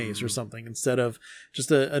 +2 mace or something instead of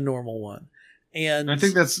just a normal one. And I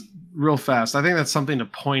think that's real fast. I think that's something to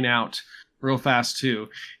point out real fast too,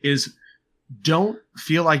 is don't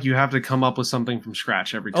feel like you have to come up with something from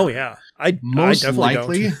scratch every time. Oh yeah. I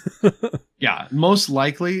definitely don't. Yeah, most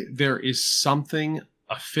likely there is something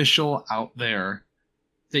official out there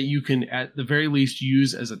that you can at the very least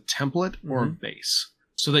use as a template or a base,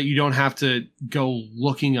 so that you don't have to go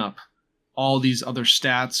looking up all these other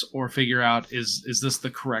stats or figure out is this the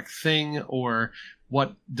correct thing, or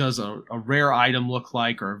what does a rare item look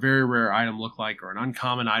like, or a very rare item look like, or an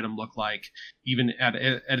uncommon item look like, even at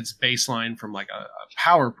its baseline from like a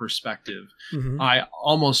power perspective. I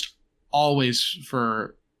almost always,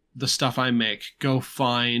 for the stuff I make, go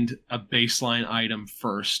find a baseline item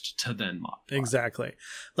first to then modify. Exactly.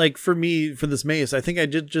 Like for me, for this mace, I think I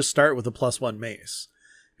did just start with a +1 mace,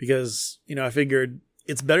 because, I figured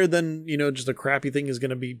it's better than, just a crappy thing is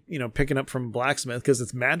going to be, picking up from blacksmith, because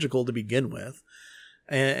it's magical to begin with.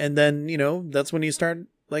 And then, that's when you start,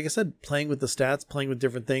 like I said, playing with the stats, playing with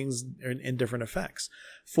different things and different effects.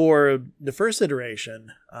 For the first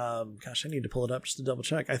iteration, I need to pull it up just to double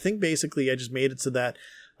check. I think basically I just made it so that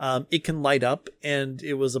it can light up, and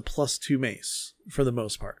it was a +2 mace for the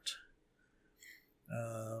most part.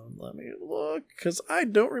 Let me look, because I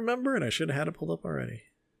don't remember, and I should have had it pulled up already.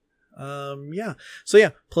 Yeah. So yeah,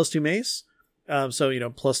 +2 mace.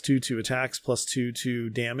 +2 to attacks, +2 to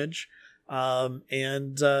damage.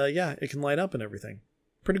 It can light up and everything.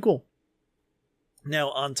 Pretty cool.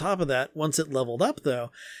 Now, on top of that, once it leveled up,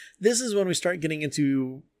 though, this is when we start getting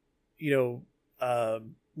into,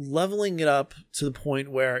 leveling it up to the point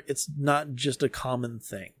where it's not just a common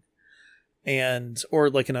thing, or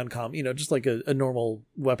like an uncommon, just like a normal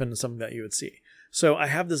weapon, something that you would see. So I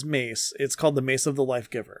have this mace. It's called the Mace of the Life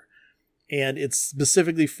Giver. And it's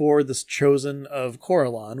specifically for this chosen of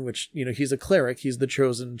Corellon, which, he's a cleric. He's the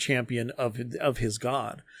chosen champion of his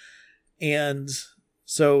god. And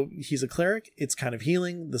so he's a cleric. It's kind of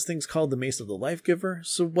healing. This thing's called the Mace of the Life Giver.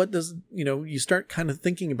 So what does, you start kind of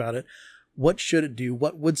thinking about it. What should it do?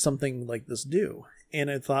 What would something like this do? And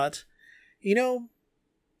I thought, it'd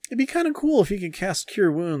be kind of cool if you could cast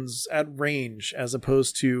Cure Wounds at range, as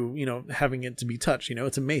opposed to, having it to be touched.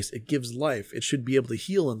 It's a mace. It gives life. It should be able to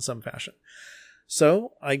heal in some fashion.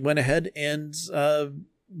 So I went ahead and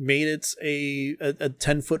made it a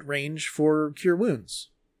 10-foot range for cure wounds.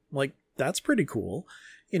 Like, that's pretty cool.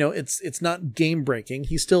 You know, it's not game breaking.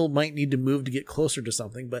 He still might need to move to get closer to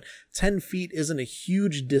something, but 10 feet isn't a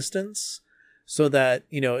huge distance so that,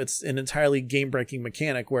 you know, it's an entirely game breaking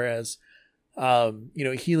mechanic. Whereas, you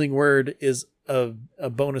know, healing word is a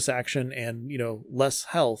bonus action and, you know, less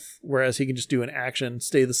health, whereas he can just do an action,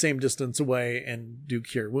 stay the same distance away and do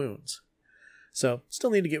cure wounds. So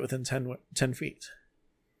still need to get within 10 feet.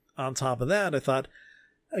 On top of that, I thought,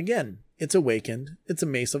 again, it's awakened. It's a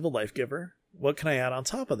Mace of a Life Giver. What can I add on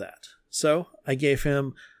top of that? So I gave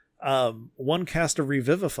him 1 cast of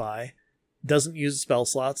Revivify, doesn't use spell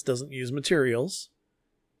slots, doesn't use materials,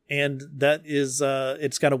 and that is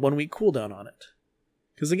it's got a 1-week cooldown on it.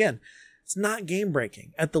 Because again, it's not game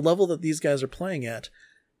breaking. At the level that these guys are playing at,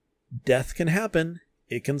 death can happen,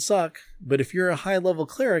 it can suck, but if you're a high level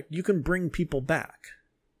cleric, you can bring people back.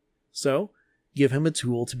 So give him a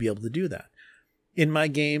tool to be able to do that. In my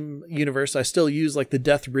game universe, I still use like the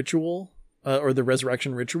death ritual or the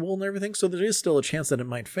resurrection ritual and everything. So there is still a chance that it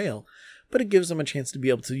might fail, but it gives them a chance to be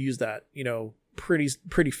able to use that, you know,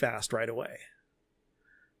 pretty fast right away.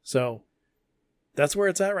 So that's where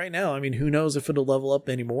it's at right now. I mean, who knows if it'll level up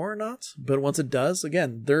anymore or not, but once it does,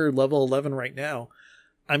 again, they're level 11 right now.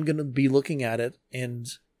 I'm going to be looking at it and,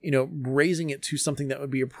 you know, raising it to something that would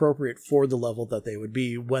be appropriate for the level that they would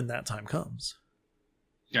be when that time comes.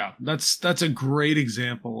 Yeah, that's a great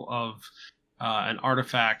example of an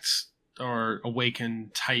artifact or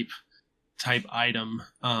awakened type item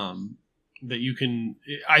that you can.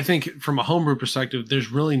 I think from a homebrew perspective,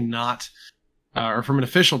 there's really not, or from an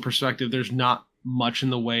official perspective, there's not much in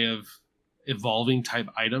the way of evolving type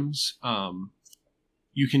items.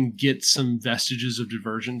 You can get some vestiges of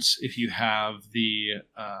divergence if you have the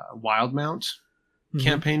Wildmount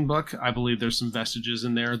campaign book. I believe there's some vestiges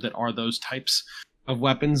in there that are those types of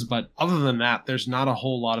weapons, but other than that, there's not a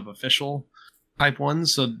whole lot of official type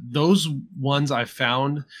ones. So those ones I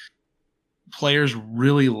found players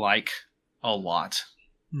really like a lot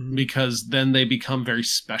because then they become very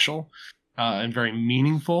special and very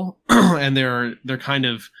meaningful, and they're kind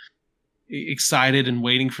of excited and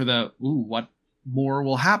waiting for the what more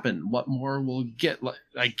will happen, what more will get,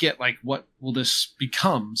 like what will this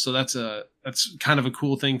become. So that's kind of a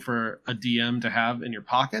cool thing for a DM to have in your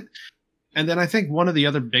pocket. And then I think one of the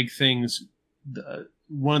other big things,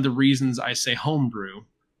 one of the reasons I say homebrew,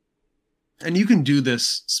 and you can do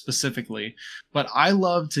this specifically, but I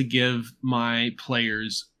love to give my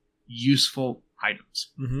players useful items.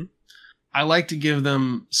 Mm-hmm. I like to give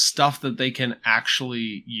them stuff that they can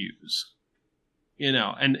actually use, you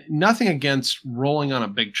know, and nothing against rolling on a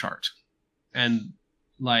big chart and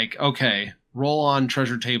like, okay, roll on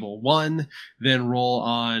treasure table 1, then roll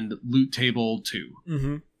on loot table 2.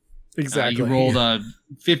 Mm-hmm. Exactly. You rolled a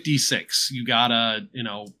 56. You got a, you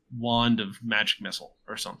know, wand of magic missile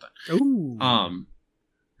or something. Ooh.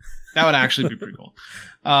 That would actually be pretty cool.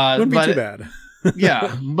 Wouldn't be too bad.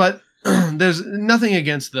 Yeah, but there's nothing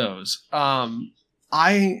against those. I'm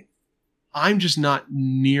just not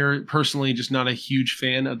personally just not a huge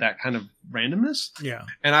fan of that kind of randomness. Yeah.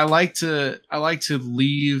 And I like to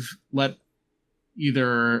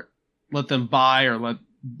let them buy or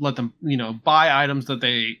let them, you know, buy items that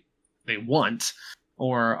they want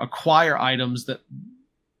or acquire items that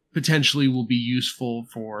potentially will be useful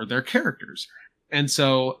for their characters. And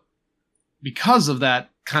so because of that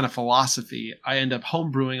kind of philosophy, I end up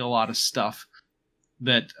homebrewing a lot of stuff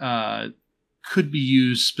that could be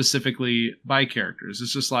used specifically by characters.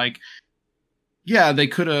 It's just like, yeah, they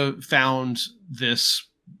could have found this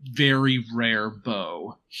very rare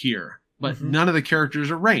bow here, but none of the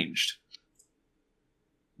characters are ranged.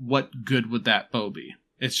 What good would that bow be?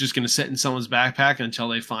 It's just going to sit in someone's backpack until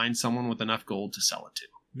they find someone with enough gold to sell it to.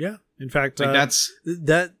 Yeah. In fact, like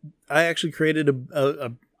that I actually created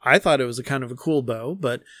I thought it was a kind of a cool bow,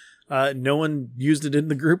 but no one used it in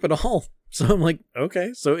the group at all. So I'm like,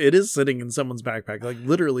 okay, so it is sitting in someone's backpack, like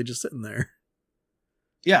literally just sitting there.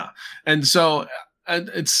 Yeah. And so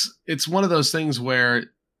it's one of those things where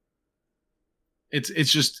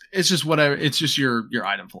it's just whatever. It's just your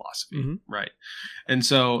item philosophy. Right. And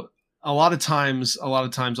so a lot of times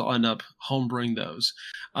I'll end up homebrewing those.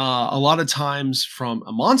 A lot of times from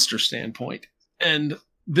a monster standpoint, and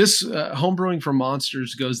this homebrewing for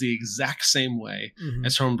monsters goes the exact same way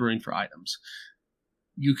as homebrewing for items.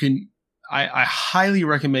 I highly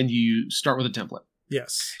recommend you start with a template.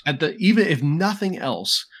 Yes. Even if nothing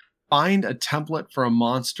else, find a template for a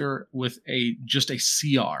monster with just a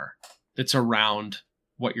CR that's around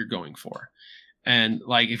what you're going for. And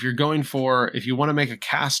like if you want to make a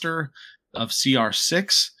caster of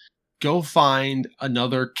CR6, go find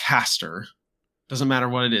another caster, doesn't matter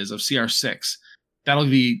what it is, of CR6. That'll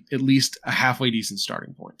be at least a halfway decent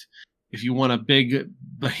starting point. If you want a big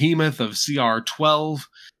behemoth of CR12,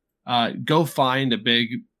 go find a big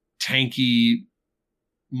tanky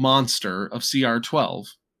monster of CR12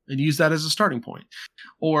 and use that as a starting point.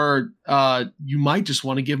 Or you might just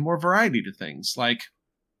want to give more variety to things. Like,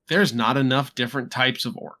 there's not enough different types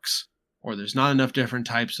of orcs, or there's not enough different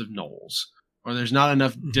types of gnolls, or there's not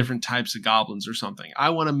enough different types of goblins or something. I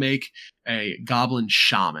want to make a goblin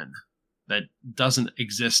shaman that doesn't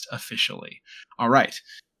exist officially. All right,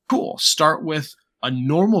 cool. Start with a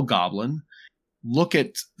normal goblin. Look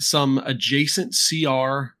at some adjacent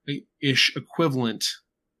CR-ish equivalent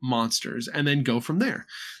monsters, and then go from there.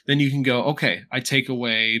 Then you can go, okay, I take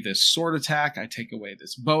away this sword attack, I take away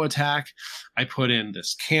this bow attack, I put in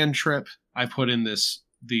this cantrip, I put in these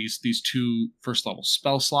 2 first level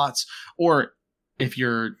spell slots. Or if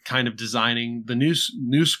you're kind of designing the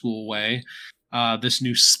new school way, this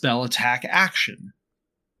new spell attack action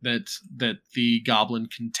that the goblin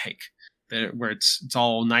can take, where it's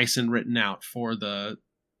all nice and written out for the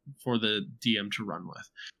DM to run with.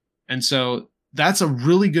 And so that's a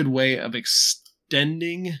really good way of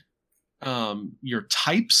extending your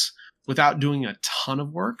types without doing a ton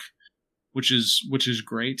of work, which is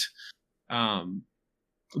great.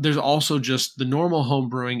 There's also just the normal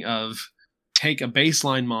homebrewing of take a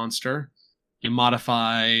baseline monster, you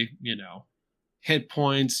modify, hit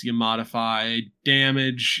points, you modify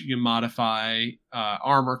damage, you modify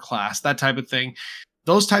armor class, that type of thing.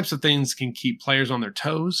 Those types of things can keep players on their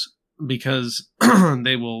toes because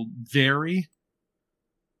they will vary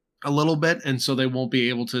a little bit, and so they won't be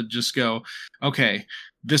able to just go, okay,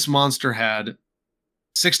 this monster had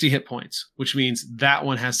 60 hit points, which means that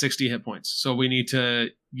one has 60 hit points. So we need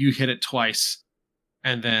you hit it twice,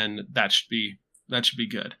 and then that should be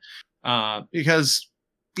good. Because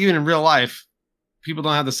even in real life, people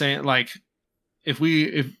don't have the same, like, if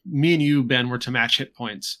me and you, Ben, were to match hit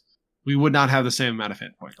points, we would not have the same amount of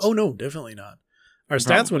hit points. Oh no, definitely not. Our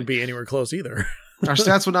stats wouldn't be anywhere close either. Our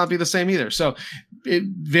stats would not be the same either. So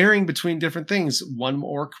varying between different things, one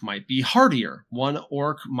orc might be hardier. One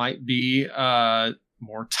orc might be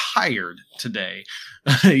more tired today.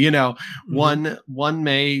 One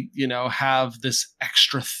may, have this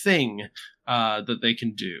extra thing that they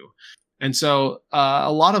can do. And so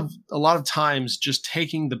a lot of times just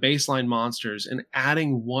taking the baseline monsters and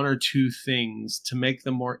adding 1 or 2 things to make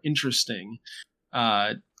them more interesting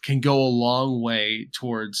can go a long way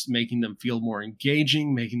towards making them feel more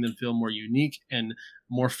engaging, making them feel more unique, and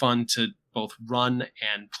more fun to both run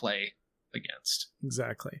and play against.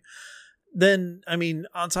 Exactly. Then,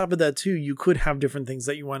 on top of that too, you could have different things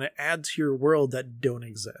that you want to add to your world that don't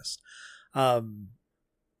exist.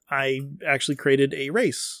 I actually created a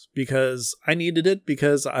race because I needed it,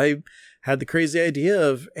 because I had the crazy idea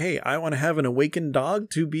of, hey, I want to have an awakened dog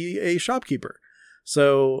to be a shopkeeper.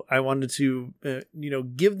 So I wanted to,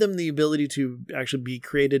 give them the ability to actually be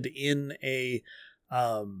created in a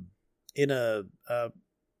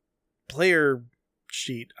player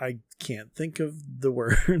sheet. I can't think of the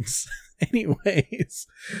words. Anyways,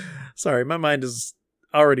 sorry, my mind is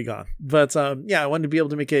already gone. But I wanted to be able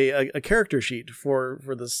to make a character sheet for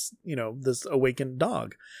this, this awakened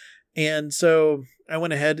dog. And so I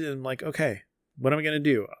went ahead and I'm like, okay, what am I going to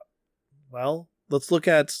do? Well, let's look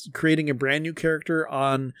at creating a brand new character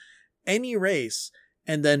on any race,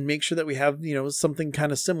 and then make sure that we have, something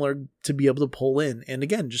kind of similar to be able to pull in. And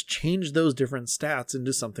again, just change those different stats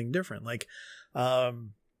into something different. Like,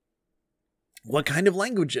 what kind of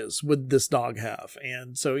languages would this dog have?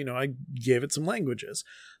 And so, I gave it some languages.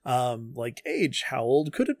 Like age, how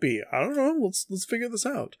old could it be? I don't know. Let's figure this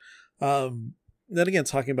out. Then again,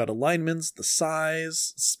 talking about alignments, the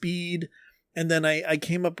size, speed. And then I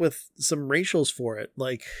came up with some racials for it.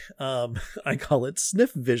 Like, I call it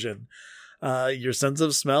sniff vision. Your sense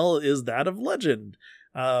of smell is that of legend.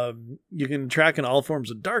 You can track in all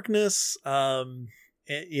forms of darkness, magical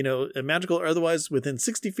or otherwise, within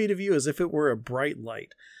 60 feet of you, as if it were a bright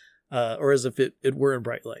light, or as if it were in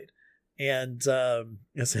bright light. And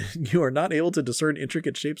you are not able to discern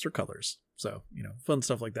intricate shapes or colors. So, fun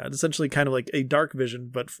stuff like that. Essentially kind of like a dark vision,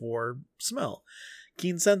 but for smell.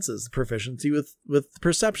 Keen senses, proficiency with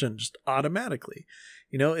perception, just automatically.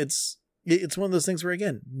 It's one of those things where,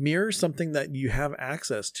 again, mirror something that you have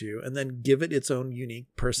access to and then give it its own unique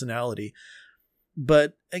personality.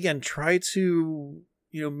 But again, try to,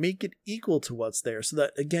 make it equal to what's there, so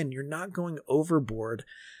that, again, you're not going overboard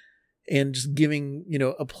and just giving,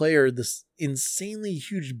 a player this insanely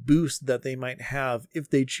huge boost that they might have if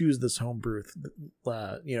they choose this homebrew,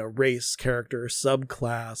 race, character,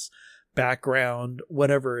 subclass, background,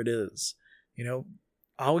 whatever it is.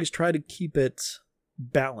 Always try to keep it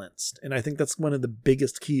balanced. And I think that's one of the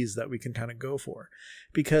biggest keys that we can kind of go for.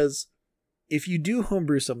 Because if you do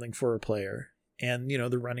homebrew something for a player and,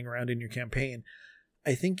 they're running around in your campaign,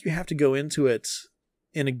 I think you have to go into it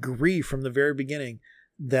and agree from the very beginning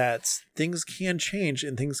that things can change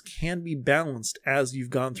and things can be balanced as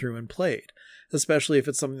you've gone through and played, especially if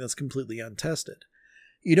it's something that's completely untested.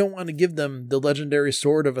 You don't want to give them the legendary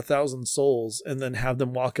sword of 1,000 souls and then have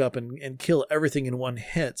them walk up and kill everything in one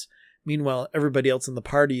hit. Meanwhile, everybody else in the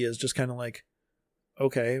party is just kind of like,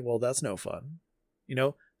 okay, well, that's no fun.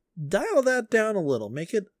 Dial that down a little,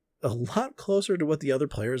 make it a lot closer to what the other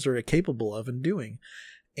players are capable of and doing.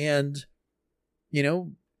 And,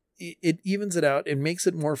 it evens it out and makes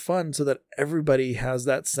it more fun so that everybody has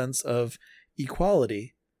that sense of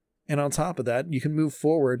equality. And on top of that, you can move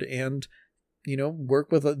forward and,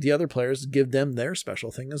 work with the other players to give them their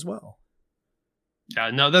special thing as well.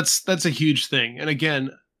 Yeah, no, that's a huge thing. And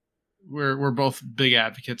again, we're both big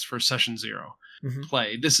advocates for Session Zero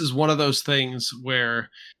play. This is one of those things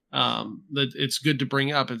where that it's good to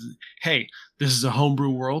bring up. Hey, this is a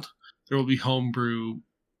homebrew world. There will be homebrew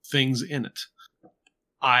things in it.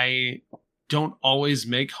 I don't always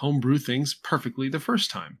make homebrew things perfectly the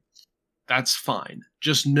first time. That's fine.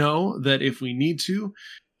 Just know that if we need to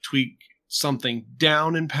tweak something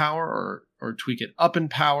down in power or tweak it up in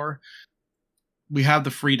power, we have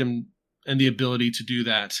the freedom and the ability to do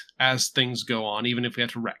that as things go on, even if we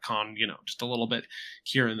have to retcon, just a little bit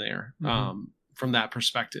here and there from that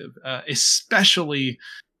perspective, especially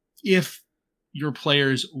if your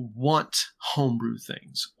players want homebrew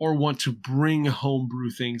things or want to bring homebrew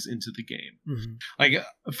things into the game. Like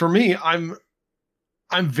for me, I'm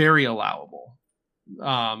very allowable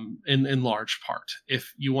in large part.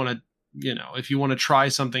 If you want to try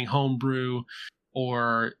something homebrew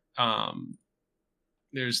or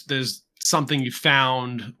there's something you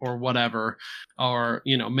found or whatever, or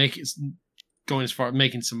going as far as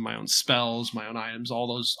making some of my own spells, my own items,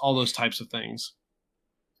 all those types of things.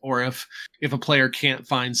 Or if a player can't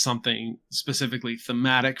find something specifically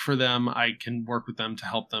thematic for them, I can work with them to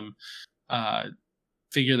help them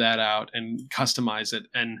figure that out and customize it.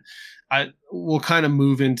 And I will kind of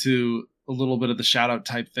move into a little bit of the shout out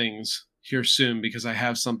type things here soon, because I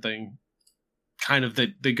have something kind of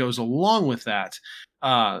that goes along with that.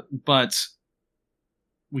 But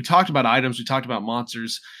we talked about items, we talked about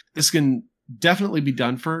monsters. This can definitely be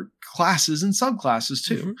done for classes and subclasses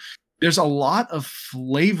too. There's a lot of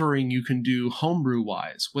flavoring you can do homebrew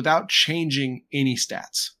wise without changing any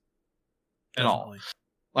stats at all.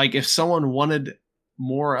 Like if someone wanted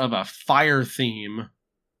more of a fire theme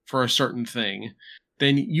for a certain thing,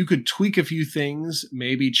 then you could tweak a few things,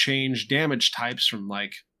 maybe change damage types from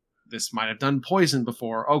like, this might have done poison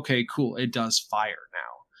before. Okay, cool. It does fire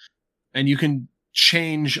now. And you can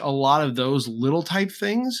change a lot of those little type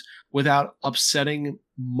things without upsetting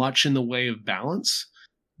much in the way of balance,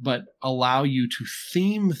 but allow you to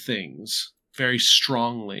theme things very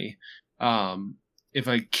strongly if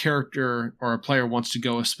a character or a player wants to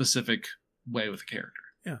go a specific way with a character.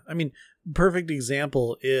 Yeah, I mean, perfect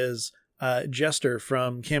example is Jester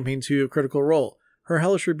from Campaign 2 of Critical Role. Her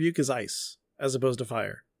Hellish Rebuke is ice as opposed to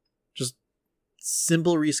fire. Just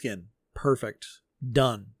simple reskin. Perfect.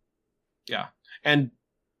 Done. Yeah. And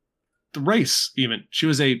the race, even. She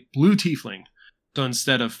was a blue tiefling. So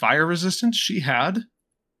instead of fire resistance, she had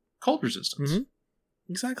cold resistance.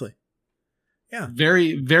 Exactly. Yeah.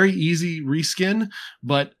 Very, very easy reskin,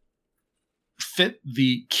 but fit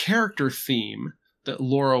the character theme that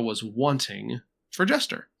Laura was wanting for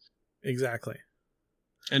Jester. Exactly.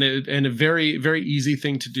 And a very, very easy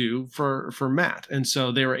thing to do for Matt. And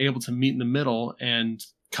so they were able to meet in the middle and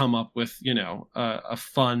come up with, a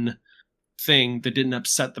fun thing that didn't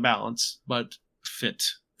upset the balance, but fit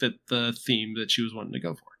the theme that she was wanting to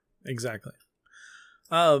go for. Exactly.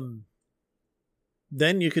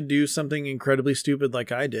 Then you could do something incredibly stupid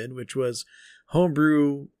like I did, which was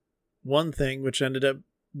homebrew one thing, which ended up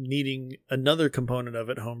needing another component of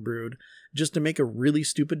it homebrewed just to make a really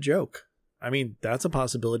stupid joke. I mean, that's a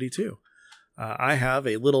possibility too. I have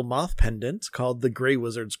a little moth pendant called the Grey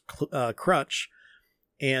Wizard's Crutch.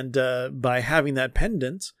 And by having that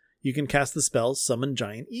pendant, you can cast the spell Summon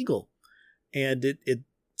Giant Eagle. And it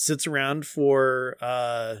sits around for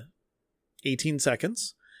 18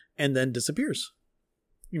 seconds and then disappears.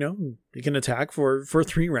 You can attack for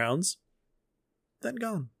 3 rounds, then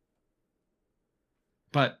gone.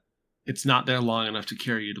 But it's not there long enough to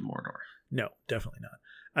carry you to Mordor. No, definitely not.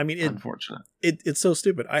 I mean, unfortunate. It's so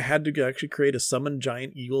stupid. I had to actually create a summon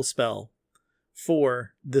giant eagle spell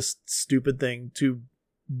for this stupid thing to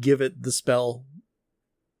give it the spell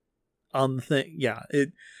on the thing. Yeah,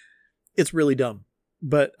 it's really dumb.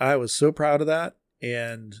 But I was so proud of that,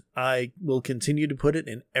 and I will continue to put it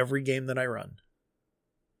in every game that I run.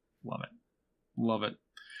 Love it.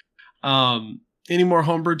 Any more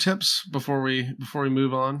homebrew tips before we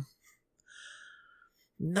move on?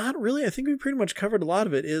 Not really. I think we pretty much covered a lot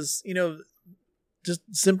of it. Is, just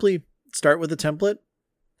simply start with a template,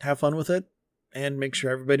 have fun with it, and make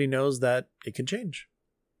sure everybody knows that it can change.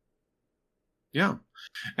 Yeah.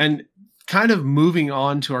 And kind of moving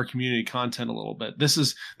on to our community content a little bit. This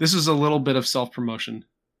is a little bit of self-promotion.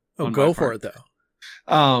 Oh, go for it though.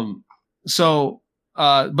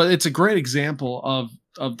 But it's a great example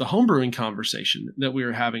of the homebrewing conversation that we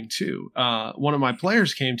were having too. One of my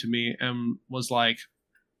players came to me and was like,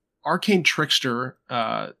 Arcane Trickster,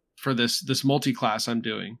 for this multi-class I'm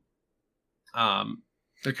doing,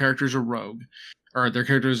 their character's a rogue, or their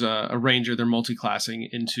character's a ranger. They're multi-classing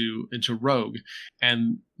into rogue,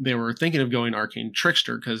 and they were thinking of going Arcane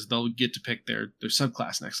Trickster because they'll get to pick their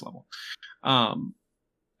subclass next level. And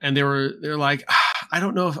they're like, I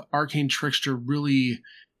don't know if Arcane Trickster really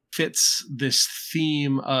fits this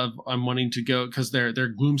theme of I'm wanting to go, because they're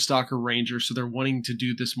Gloomstalker Ranger, so they're wanting to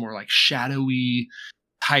do this more like shadowy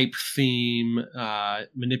type theme,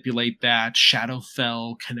 manipulate that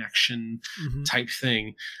Shadowfell connection type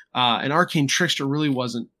thing. And Arcane Trickster really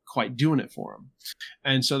wasn't quite doing it for them.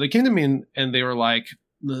 And so they came to me and they were like,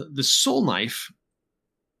 the Soul Knife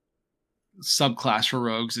subclass for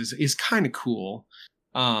rogues is kind of cool.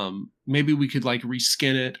 Maybe we could like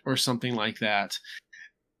reskin it or something like that.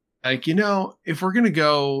 Like, if we're going to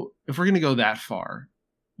go that far,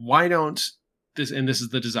 why don't this, and this is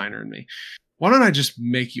the designer in me, why don't I just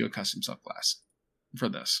make you a custom subclass for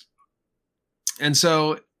this? And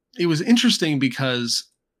so it was interesting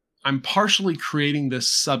because I'm partially creating this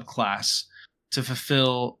subclass to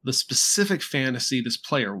fulfill the specific fantasy this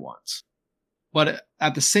player wants. But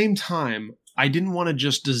at the same time, I didn't want to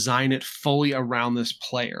just design it fully around this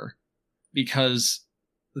player, because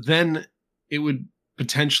then it would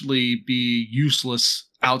potentially be useless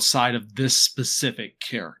outside of this specific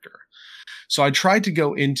character. So I tried to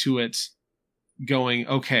go into it going,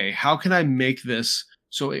 okay, how can I make this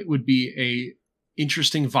so it would be a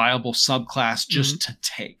interesting, viable subclass just to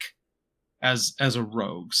take as a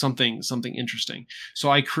rogue, something interesting. So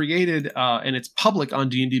I created, and it's public on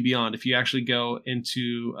D&D Beyond. If you actually go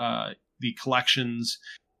into the collections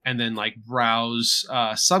and then like browse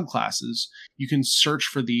subclasses, you can search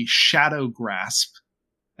for the Shadow Grasp,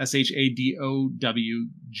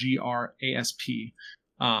 ShadowGrasp,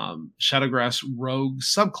 Shadow Grasp Rogue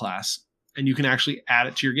subclass, and you can actually add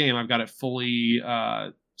it to your game. I've got it fully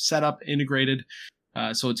set up, integrated,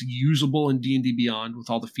 so it's usable in D&D Beyond with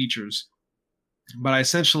all the features. But I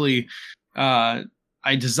essentially, I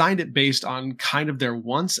designed it based on kind of their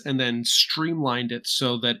wants and then streamlined it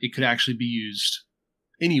so that it could actually be used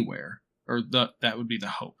anywhere, or that would be the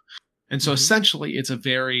hope. And so essentially it's a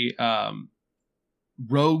very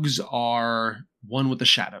rogues are one with the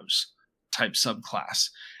shadows type subclass.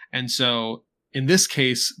 And so in this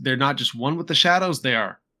case, they're not just one with the shadows, they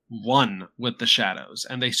are one with the shadows.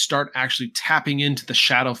 And they start actually tapping into the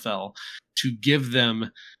Shadowfell to give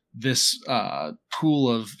them this pool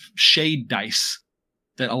of shade dice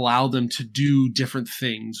that allow them to do different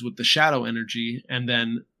things with the shadow energy. And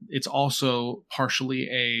then it's also partially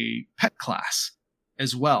a pet class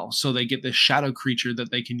as well. So they get this shadow creature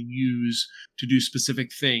that they can use to do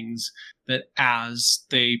specific things that as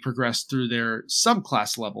they progress through their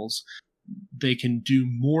subclass levels, they can do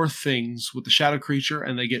more things with the shadow creature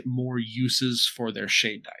and they get more uses for their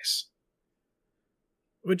shade dice.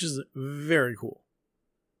 Which is very cool.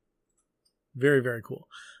 Very, very cool.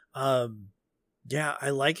 Yeah, I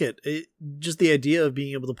like it. Just the idea of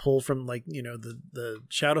being able to pull from the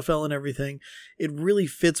Shadowfell and everything, it really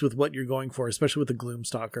fits with what you're going for, especially with the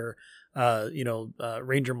Gloomstalker,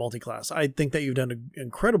 Ranger multiclass. I think that you've done an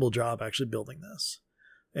incredible job actually building this.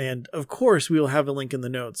 And of course, we will have a link in the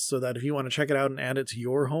notes so that if you want to check it out and add it to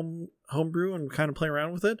your homebrew and kind of play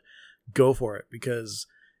around with it, go for it, because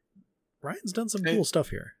Ryan's done some cool stuff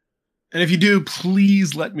here. And if you do,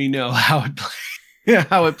 please let me know how it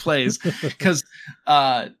plays, because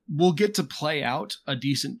we'll get to play out a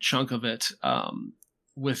decent chunk of it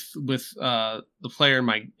with the player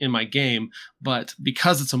in my game, but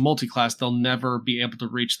because it's a multi-class, they'll never be able to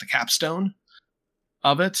reach the capstone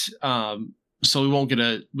of it. So we won't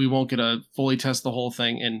get to fully test the whole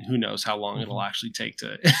thing, and who knows how long it'll actually take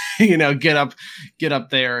to get up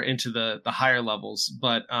there into the higher levels.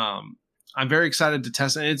 But I'm very excited to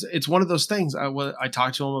test it. It's one of those things I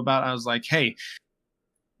talked to him about. I was like, hey,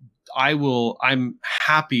 I'm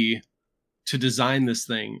happy to design this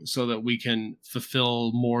thing so that we can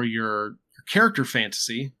fulfill more your character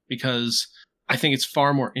fantasy, because I think it's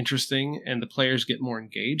far more interesting and the players get more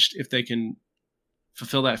engaged if they can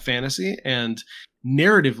fulfill that fantasy. And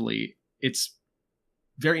narratively, it's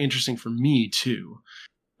very interesting for me too.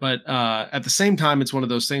 But at the same time, it's one of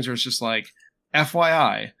those things where it's just like,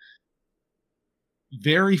 FYI,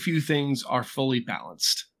 very few things are fully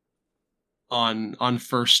balanced on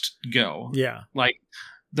first go. Yeah. Like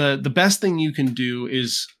the best thing you can do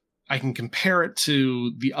is I can compare it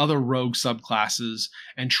to the other rogue subclasses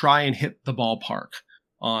and try and hit the ballpark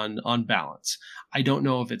on balance. I don't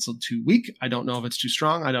know if it's too weak. I don't know if it's too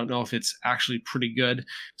strong. I don't know if it's actually pretty good.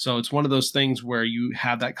 So it's one of those things where you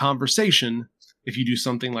have that conversation if you do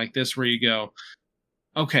something like this, where you go,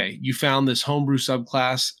 okay, you found this homebrew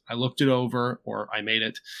subclass. I looked it over, or I made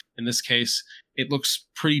it. In this case, it looks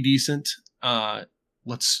pretty decent.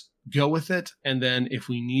 Let's go with it. And then if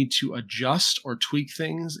we need to adjust or tweak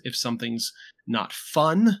things, if something's not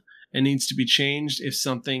fun and needs to be changed, if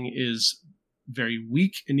something is very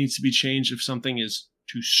weak and needs to be changed, if something is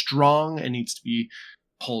too strong and needs to be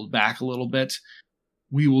pulled back a little bit,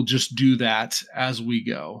 we will just do that as we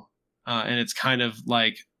go. And it's kind of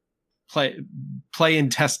like play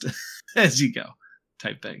and test as you go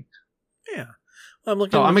type thing. Yeah.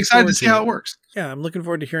 I'm excited to see how it works. Yeah, I'm looking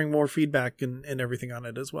forward to hearing more feedback and everything on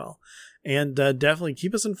it as well. And definitely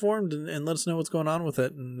keep us informed and let us know what's going on with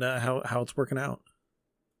it and how it's working out.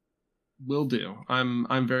 Will do.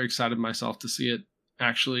 I'm very excited myself to see it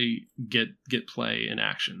actually get play in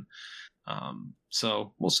action.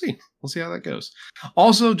 So we'll see. We'll see how that goes.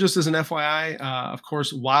 Also, just as an FYI, of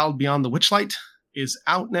course, Wild Beyond the Witchlight is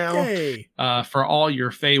out now for all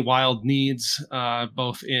your Feywild needs,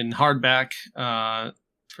 both in hardback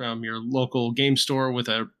from your local game store with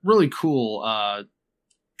a really cool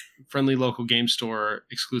friendly local game store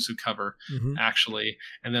exclusive cover, actually.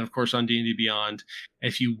 And then, of course, on D&D Beyond,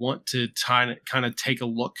 if you want to kind of take a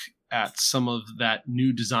look at some of that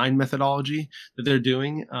new design methodology that they're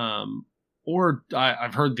doing, or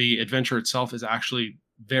I've heard the adventure itself is actually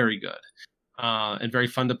very good and very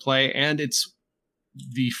fun to play. And it's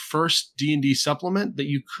the first D&D supplement that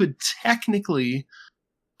you could technically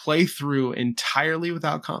play through entirely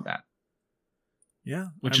without combat. Yeah.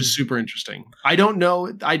 Which is super interesting. I don't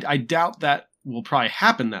know. I doubt that will probably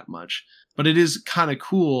happen that much, but it is kind of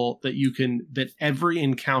cool that every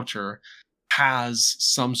encounter has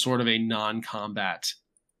some sort of a non-combat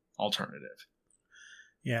alternative.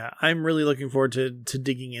 Yeah. I'm really looking forward to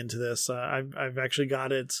digging into this. I've actually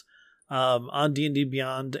got it on D&D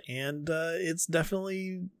Beyond, and it's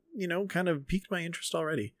definitely, kind of piqued my interest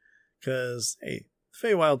already, because, hey,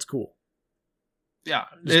 Feywild's cool. Yeah,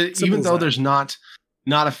 even though there's not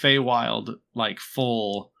a Feywild like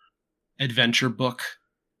full adventure book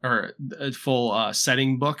or a full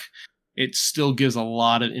setting book, it still gives a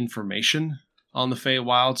lot of information on the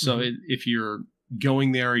Feywild. So if you're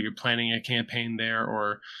going there, or you're planning a campaign there,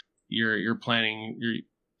 or you're planning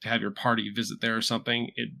to have your party visit there or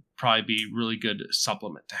something, it'd probably be really good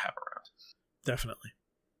supplement to have around. Definitely.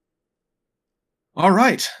 All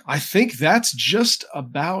right. I think that's just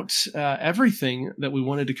about everything that we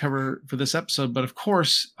wanted to cover for this episode. But of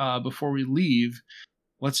course, before we leave,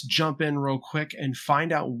 let's jump in real quick and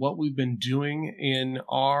find out what we've been doing in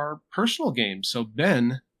our personal games. So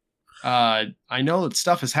Ben, I know that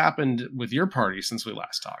stuff has happened with your party since we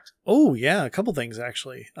last talked. Oh yeah, a couple things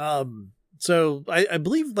actually. So I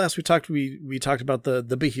believe last we talked about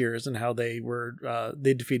the Behirs and how they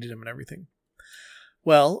defeated him and everything.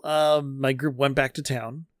 Well, my group went back to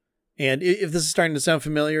town, and if this is starting to sound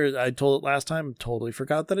familiar, I told it last time, totally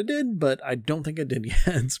forgot that I did, but I don't think I did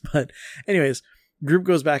yet. But anyways, group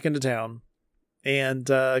goes back into town, and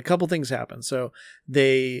a couple things happen. So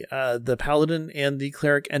the paladin and the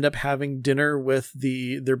cleric end up having dinner with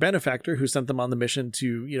their benefactor who sent them on the mission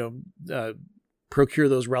to, procure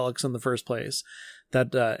those relics in the first place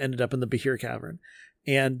that ended up in the Behir Cavern.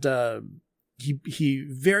 And he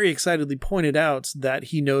very excitedly pointed out that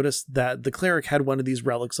he noticed that the cleric had one of these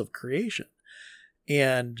relics of creation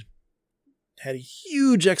and had a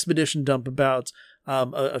huge expedition dump about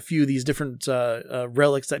a few of these different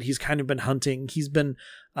relics that he's kind of been hunting. He's been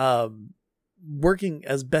working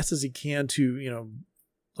as best as he can to,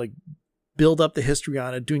 build up the history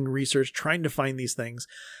on it, doing research, trying to find these things.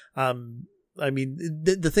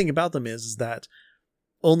 The thing about them is that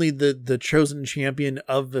only the chosen champion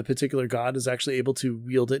of a particular god is actually able to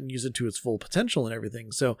wield it and use it to its full potential and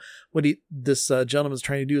everything. So what this gentleman is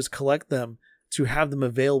trying to do is collect them to have them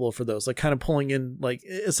available for those, like kind of pulling in, like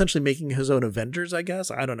essentially making his own Avengers, I guess.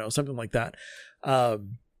 I don't know, something like that.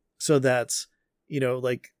 So that's,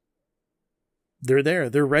 like they're there,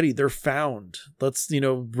 they're ready, they're found. Let's,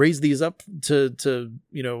 raise these up to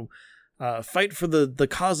fight for the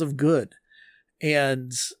cause of good.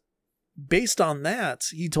 And based on that,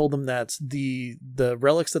 he told them that the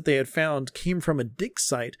relics that they had found came from a dig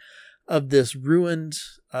site of this ruined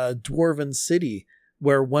dwarven city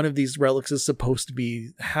where one of these relics is supposed to be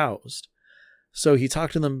housed. So he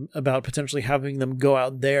talked to them about potentially having them go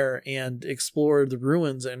out there and explore the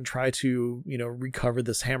ruins and try to, recover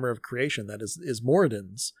this hammer of creation that is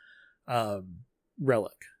Moradin's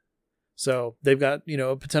relic. So they've got,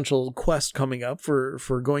 a potential quest coming up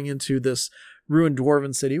for going into this ruined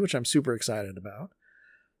dwarven city, which I'm super excited about.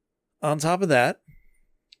 On top of that,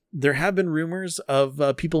 there have been rumors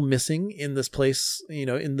of people missing in this place,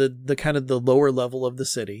 in the kind of the lower level of the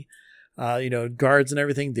city. Guards and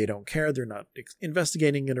everything, they don't care. They're not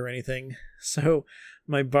investigating it or anything. So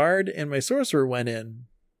my bard and my sorcerer went in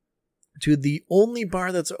to the only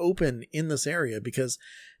bar that's open in this area because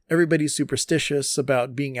everybody's superstitious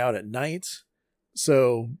about being out at night.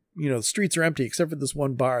 So, the streets are empty except for this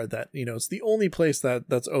one bar that, it's the only place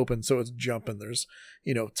that's open. So it's jumping. There's,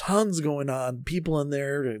 tons going on, people in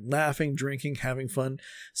there laughing, drinking, having fun.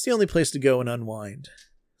 It's the only place to go and unwind.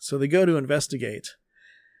 So they go to investigate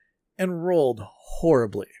and rolled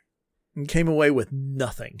horribly and came away with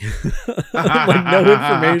nothing. Like no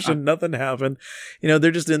information, nothing happened.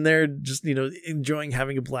 They're just in there, just, enjoying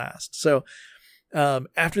having a blast. So,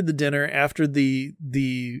 after the dinner, after the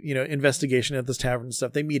investigation at this tavern and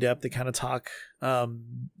stuff, they meet up, they kind of talk,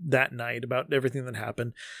 that night about everything that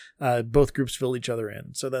happened. Both groups fill each other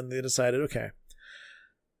in. So then they decided, okay,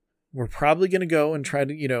 we're probably going to go and try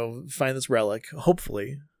to, find this relic.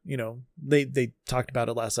 Hopefully, they talked about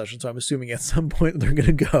it last session. So I'm assuming at some point they're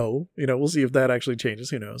going to go, we'll see if that actually changes.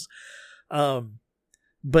 Who knows?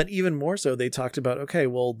 But even more so, they talked about, okay,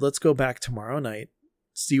 well, let's go back tomorrow night,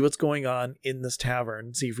 see what's going on in this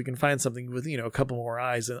tavern, see if we can find something with, a couple more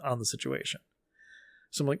eyes on the situation.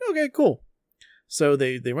 So I'm like, okay, cool. So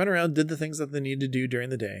they went around, did the things that they needed to do during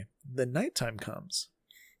the day. Then nighttime comes.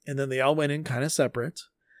 And then they all went in kind of separate,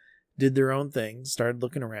 did their own thing, started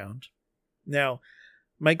looking around. Now,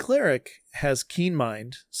 my cleric has keen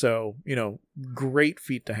mind, so, great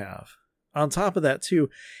feat to have. On top of that, too,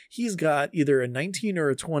 he's got either a 19 or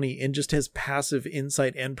a 20 in just his passive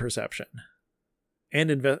insight and perception.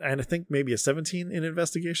 And I think maybe a 17 in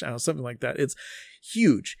investigation. I don't know, something like that. It's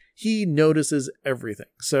huge. He notices everything.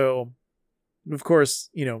 So, of course,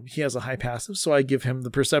 he has a high passive, so I give him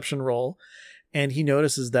the perception roll, and he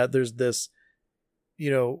notices that there's this,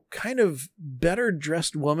 kind of better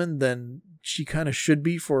dressed woman than she kind of should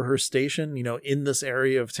be for her station, in this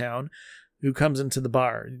area of town, who comes into the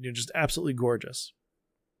bar. Just absolutely gorgeous.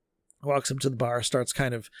 Walks up to the bar, starts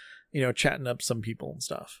kind of, chatting up some people and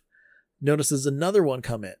stuff. Notices another one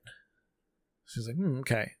come in. She's like,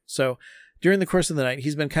 okay. So during the course of the night,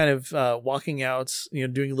 he's been kind of walking out,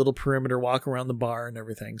 doing a little perimeter walk around the bar and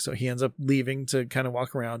everything. So he ends up leaving to kind of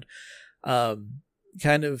walk around,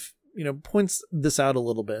 kind of, points this out a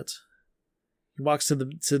little bit. He walks to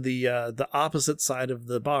the opposite side of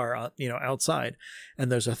the bar, outside,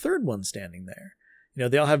 and there's a third one standing there.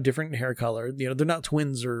 They all have different hair color. They're not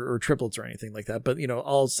twins or triplets or anything like that, but,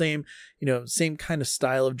 all same kind of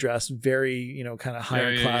style of dress, very, kind of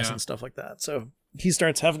higher class and stuff like that. So he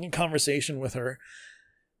starts having a conversation with her.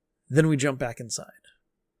 Then we jump back inside.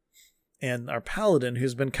 And our paladin,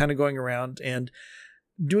 who's been kind of going around and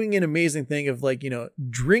doing an amazing thing of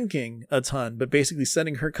drinking a ton, but basically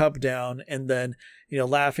setting her cup down and then,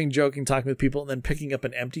 laughing, joking, talking with people, and then picking up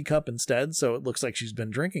an empty cup instead. So it looks like she's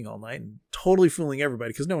been drinking all night and totally fooling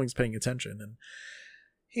everybody because no one's paying attention.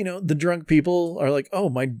 And, the drunk people are like, oh,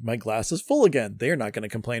 my glass is full again. They're not going to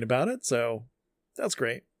complain about it. So that's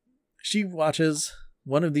great. She watches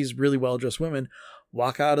one of these really well-dressed women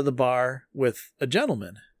walk out of the bar with a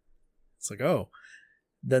gentleman. It's like, oh.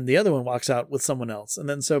 Then the other one walks out with someone else. And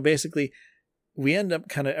then so basically we end up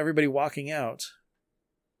kind of everybody walking out.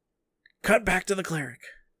 Cut back to the cleric.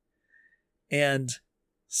 And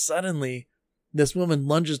suddenly this woman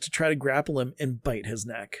lunges to try to grapple him and bite his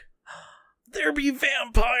neck. There be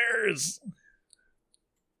vampires!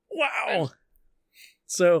 Wow!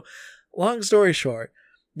 So, long story short,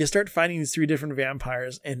 you start fighting these 3 different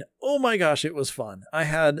vampires, and oh my gosh, it was fun. I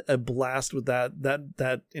had a blast with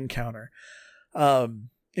that encounter.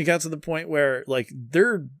 It got to the point where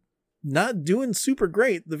they're not doing super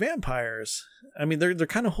great, the vampires. I mean, they're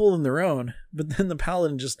kind of holding their own, but then the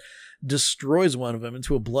paladin just destroys one of them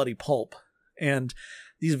into a bloody pulp. And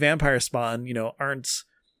these vampire spawn, aren't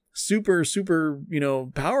super,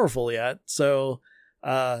 powerful yet. So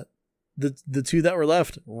the two that were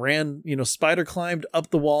left ran, spider climbed up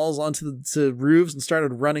the walls onto the roofs and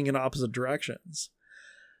started running in opposite directions.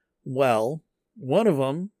 Well, one of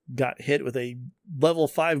them got hit with a level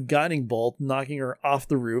 5 guiding bolt, knocking her off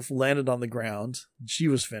the roof, landed on the ground. She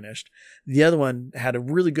was finished. The other one had a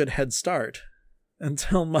really good head start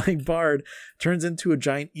until my bard turns into a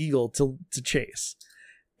giant eagle to chase.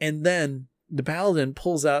 And then the paladin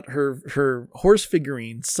pulls out her horse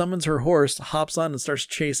figurine, summons her horse, hops on and starts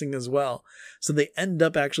chasing as well. So they end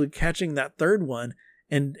up actually catching that third one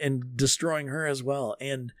and destroying her as well.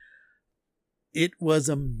 And it was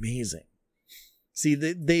amazing. See,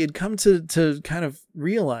 they had come to kind of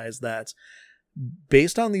realize that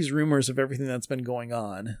based on these rumors of everything that's been going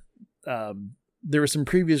on, there were some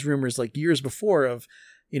previous rumors like years before of,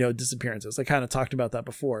 disappearances. I kind of talked about that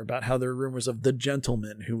before, about how there were rumors of the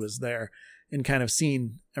gentleman who was there and kind of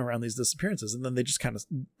seen around these disappearances. And then they just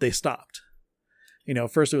they stopped.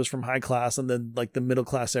 First it was from high class and then like the middle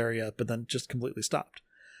class area, but then just completely stopped.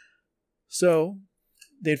 So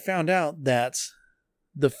they'd found out that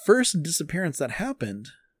the first disappearance that happened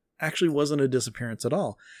actually wasn't a disappearance at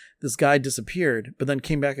all. This guy disappeared, but then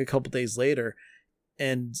came back a couple days later,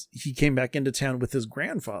 and he came back into town with his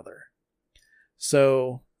grandfather.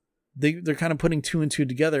 So they're kind of putting two and two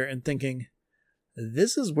together and thinking,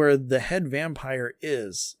 this is where the head vampire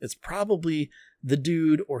is. It's probably the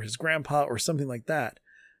dude or his grandpa or something like that.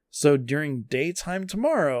 So during daytime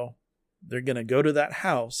tomorrow, they're going to go to that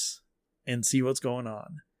house and see what's going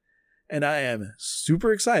on. And I am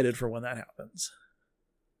super excited for when that happens.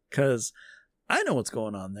 Because I know what's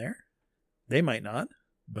going on there. They might not,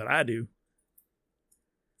 but I do.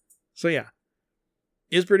 So yeah,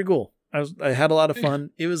 it's pretty cool. I had a lot of fun.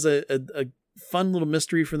 It was a fun little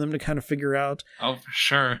mystery for them to kind of figure out. Oh, for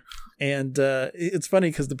sure. And it's funny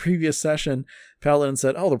because the previous session, Paladin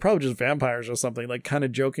said, oh, they're probably just vampires or something, like kind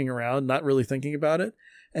of joking around, not really thinking about it.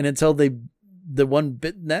 And until the one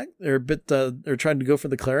tried to go for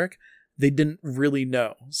the cleric, they didn't really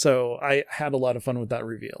know. So I had a lot of fun with that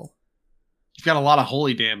reveal. You've got a lot of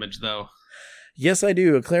holy damage, though. Yes, I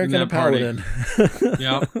do. A cleric and a paladin.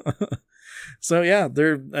 Yeah. So yeah,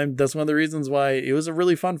 that's one of the reasons why it was a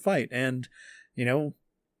really fun fight. And,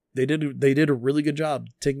 they did a really good job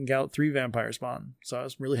taking out 3 vampire spawn. So I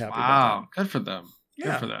was really happy about that. Wow, good for them.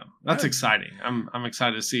 Yeah. Good for them. That's exciting. I'm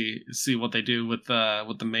excited to see what they do with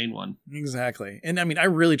the main one. Exactly. And I mean, I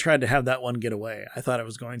really tried to have that one get away. I thought I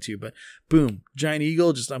was going to, but boom, giant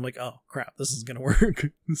eagle. I'm like, oh crap, this is gonna work.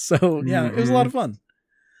 So yeah, It was a lot of fun.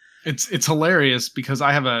 It's hilarious because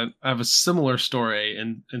I have a similar story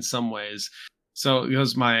in some ways. So it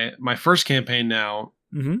was my first campaign. Now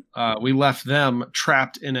we left them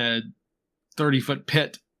trapped in a 30-foot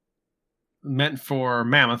pit meant for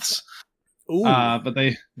mammoths. But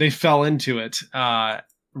they fell into it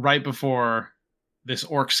right before this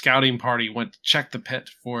orc scouting party went to check the pit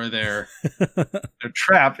for their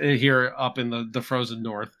trap here up in the frozen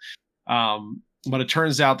north. But it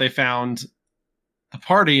turns out they found the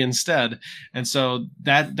party instead, and so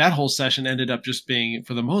that whole session ended up just being,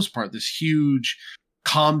 for the most part, this huge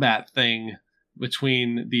combat thing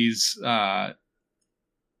between these. They're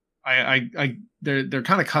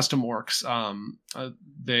kind of custom orcs.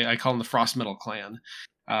 I call them the Frost Metal Clan.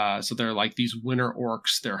 So they're like these winter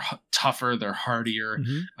orcs. They're tougher. They're hardier.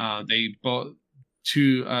 They both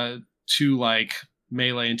two like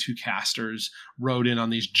melee and 2 casters rode in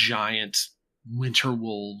on these giant winter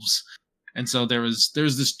wolves. And so there's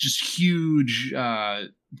this just huge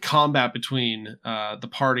combat between the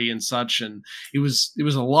party and such, and it was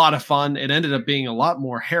a lot of fun. It ended up being a lot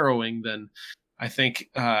more harrowing than I think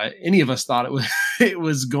any of us thought it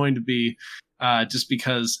was going to be, just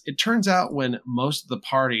because it turns out when most of the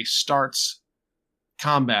party starts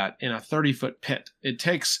combat in a 30-foot pit, it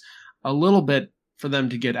takes a little bit for them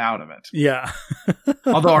to get out of it. Yeah.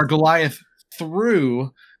 Although our Goliath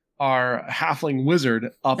threw our halfling wizard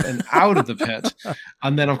up and out of the pit,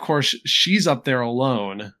 and then of course she's up there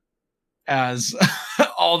alone as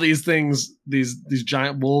all these things, these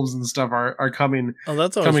giant wolves and stuff are coming. Oh,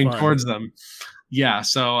 that's coming fun. Towards them. Yeah,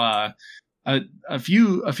 so a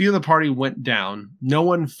few of the party went down. No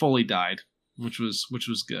one fully died, which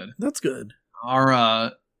was good. That's good.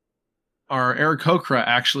 Our Aarakocra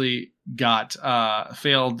actually got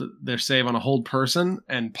failed their save on a hold person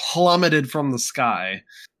and plummeted from the sky.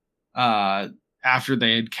 after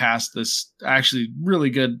they had cast this actually really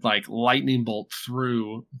good like lightning bolt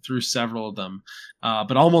through several of them,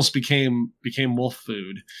 but almost became wolf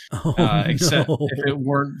food. Except if it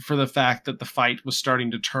weren't for the fact that the fight was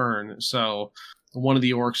starting to turn. So one of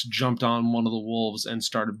the orcs jumped on one of the wolves and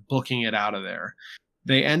started booking it out of there.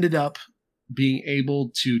 They ended up being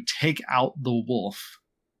able to take out the wolf,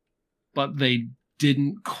 but they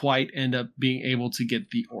didn't quite end up being able to get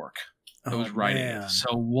the orc that was riding it.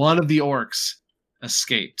 So one of the orcs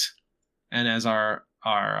escaped, and as our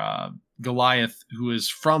Goliath, who is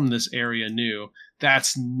from this area, knew,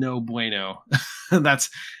 that's no bueno. That's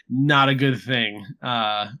not a good thing,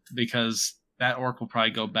 because that orc will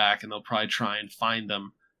probably go back and they'll probably try and find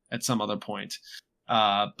them at some other point.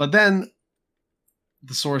 But then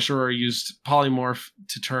the sorcerer used polymorph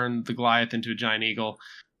to turn the Goliath into a giant eagle.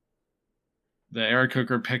 The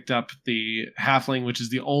Aarakocra picked up the halfling, which is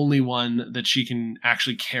the only one that she can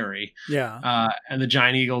actually carry. Yeah. And the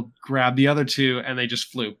giant eagle grabbed the other two, and they just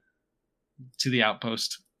flew to the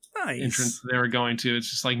outpost entrance they were going to. It's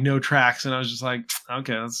just like no tracks, and I was just like,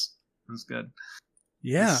 okay, that's good.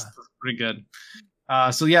 Yeah, that's pretty good.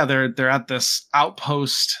 So yeah, they're at this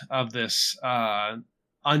outpost of this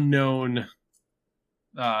unknown,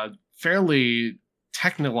 fairly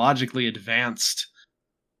technologically advanced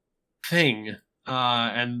thing,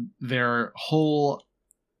 and their whole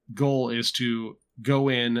goal is to go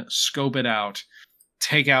in, scope it out,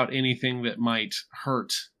 take out anything that might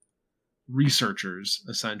hurt researchers,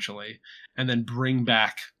 essentially, and then bring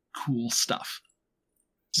back cool stuff.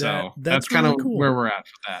 So that's kind of cool. Where we're at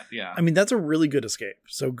for that. Yeah, I mean, that's a really good escape,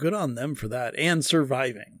 so good on them for that and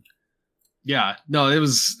surviving. Yeah, no, it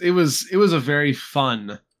was a very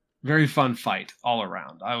fun fight all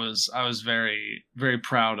around. I was very, very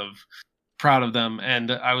proud of them,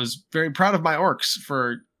 and I was very proud of my orcs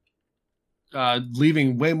for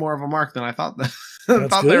leaving way more of a mark than I thought they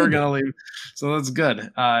were going to leave. So that's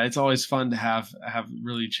good. It's always fun to have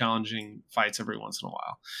really challenging fights every once in a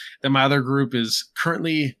while. Then my other group is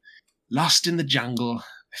currently lost in the jungle.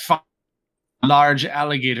 They fought a large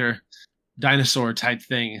alligator dinosaur type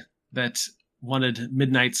thing that wanted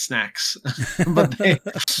midnight snacks, but they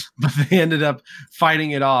ended up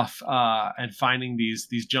fighting it off and finding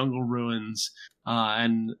these jungle ruins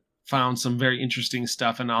and found some very interesting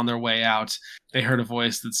stuff. And on their way out, they heard a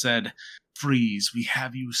voice that said, "Freeze, we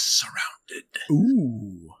have you surrounded."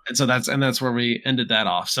 Ooh. And so that's where we ended that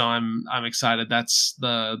off. So I'm excited. That's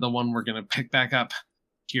the one we're gonna pick back up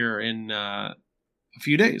here in a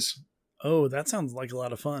few days. Oh, that sounds like a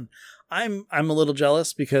lot of fun. I'm a little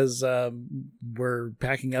jealous because we're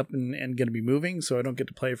packing up and going to be moving, so I don't get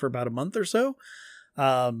to play for about a month or so.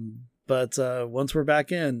 But once we're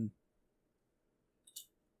back in,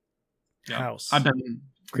 house, I've been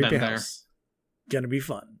creepy there. House, gonna be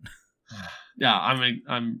fun. Yeah,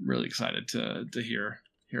 I'm really excited to hear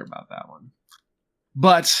about that one,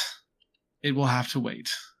 but it will have to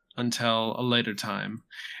wait until a later time.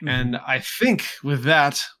 Mm-hmm. And I think with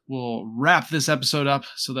that, we'll wrap this episode up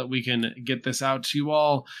so that we can get this out to you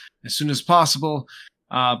all as soon as possible.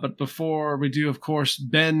 But before we do, of course,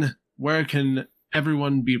 Ben, where can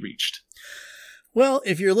everyone be reached? Well,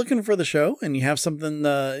 if you're looking for the show and you have something,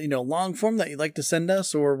 long form that you'd like to send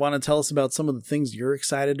us, or want to tell us about some of the things you're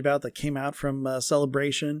excited about that came out from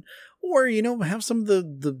Celebration, or, have some of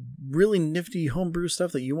the really nifty homebrew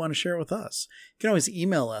stuff that you want to share with us, you can always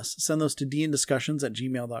email us. Send those to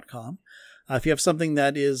dndiscussions@gmail.com. If you have something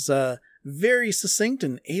that is very succinct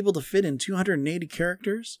and able to fit in 280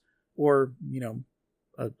 characters, or,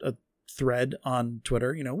 a thread on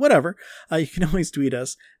Twitter, whatever, you can always tweet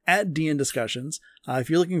us at dndiscussions. If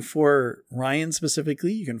you're looking for Ryan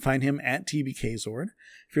specifically, you can find him at TBKZord.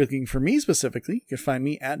 If you're looking for me specifically, you can find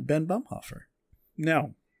me at Ben Bumhofer.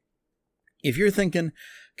 Now, if you're thinking,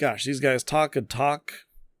 gosh, these guys talk a talk.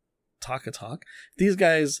 These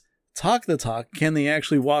guys talk the talk. Can they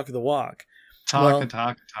actually walk the walk?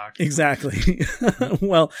 Talk. Exactly.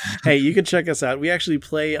 Well, hey, you can check us out. We actually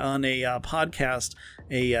play on a podcast,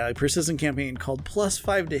 a persistent campaign called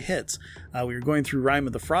 +5 to Hits. We were going through Rime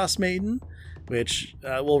of the Frost Maiden, which,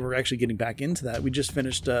 we're actually getting back into that. We just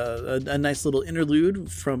finished a nice little interlude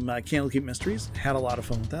from Candlekeep Mysteries. Had a lot of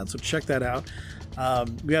fun with that, so check that out.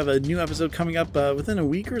 We have a new episode coming up within a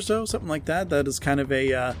week or so, something like that. That is kind of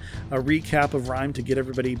a recap of Rime to get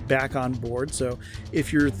everybody back on board. So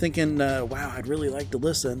if you're thinking, wow, I'd really like to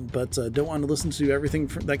listen, but don't want to listen to everything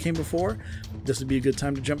that came before, this would be a good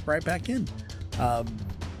time to jump right back in.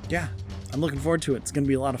 Yeah, I'm looking forward to it. It's going to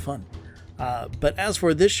be a lot of fun. But as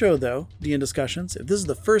for this show, though, DN Discussions, if this is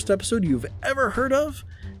the first episode you've ever heard of,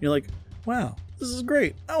 you're like, wow, this is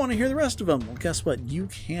great. I want to hear the rest of them. Well, guess what? You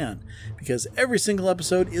can, because every single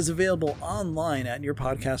episode is available online at your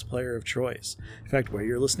podcast player of choice. In fact, where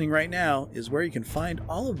you're listening right now is where you can find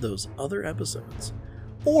all of those other episodes.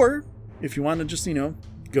 Or, if you want to just,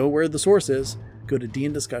 go where the source is, go to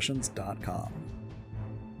dndiscussions.com.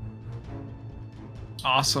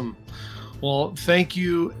 Awesome. Well, thank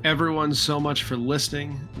you everyone so much for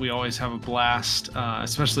listening. We always have a blast,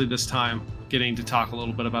 especially this time, getting to talk a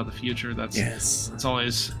little bit about the future. It's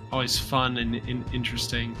always fun and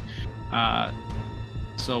interesting.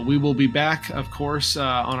 So we will be back, of course,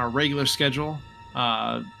 on our regular schedule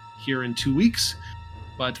here in 2 weeks.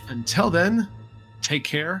 But until then, take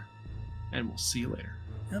care, and we'll see you later.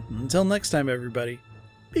 Yep. Until next time, everybody,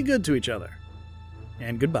 be good to each other,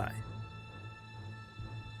 and goodbye.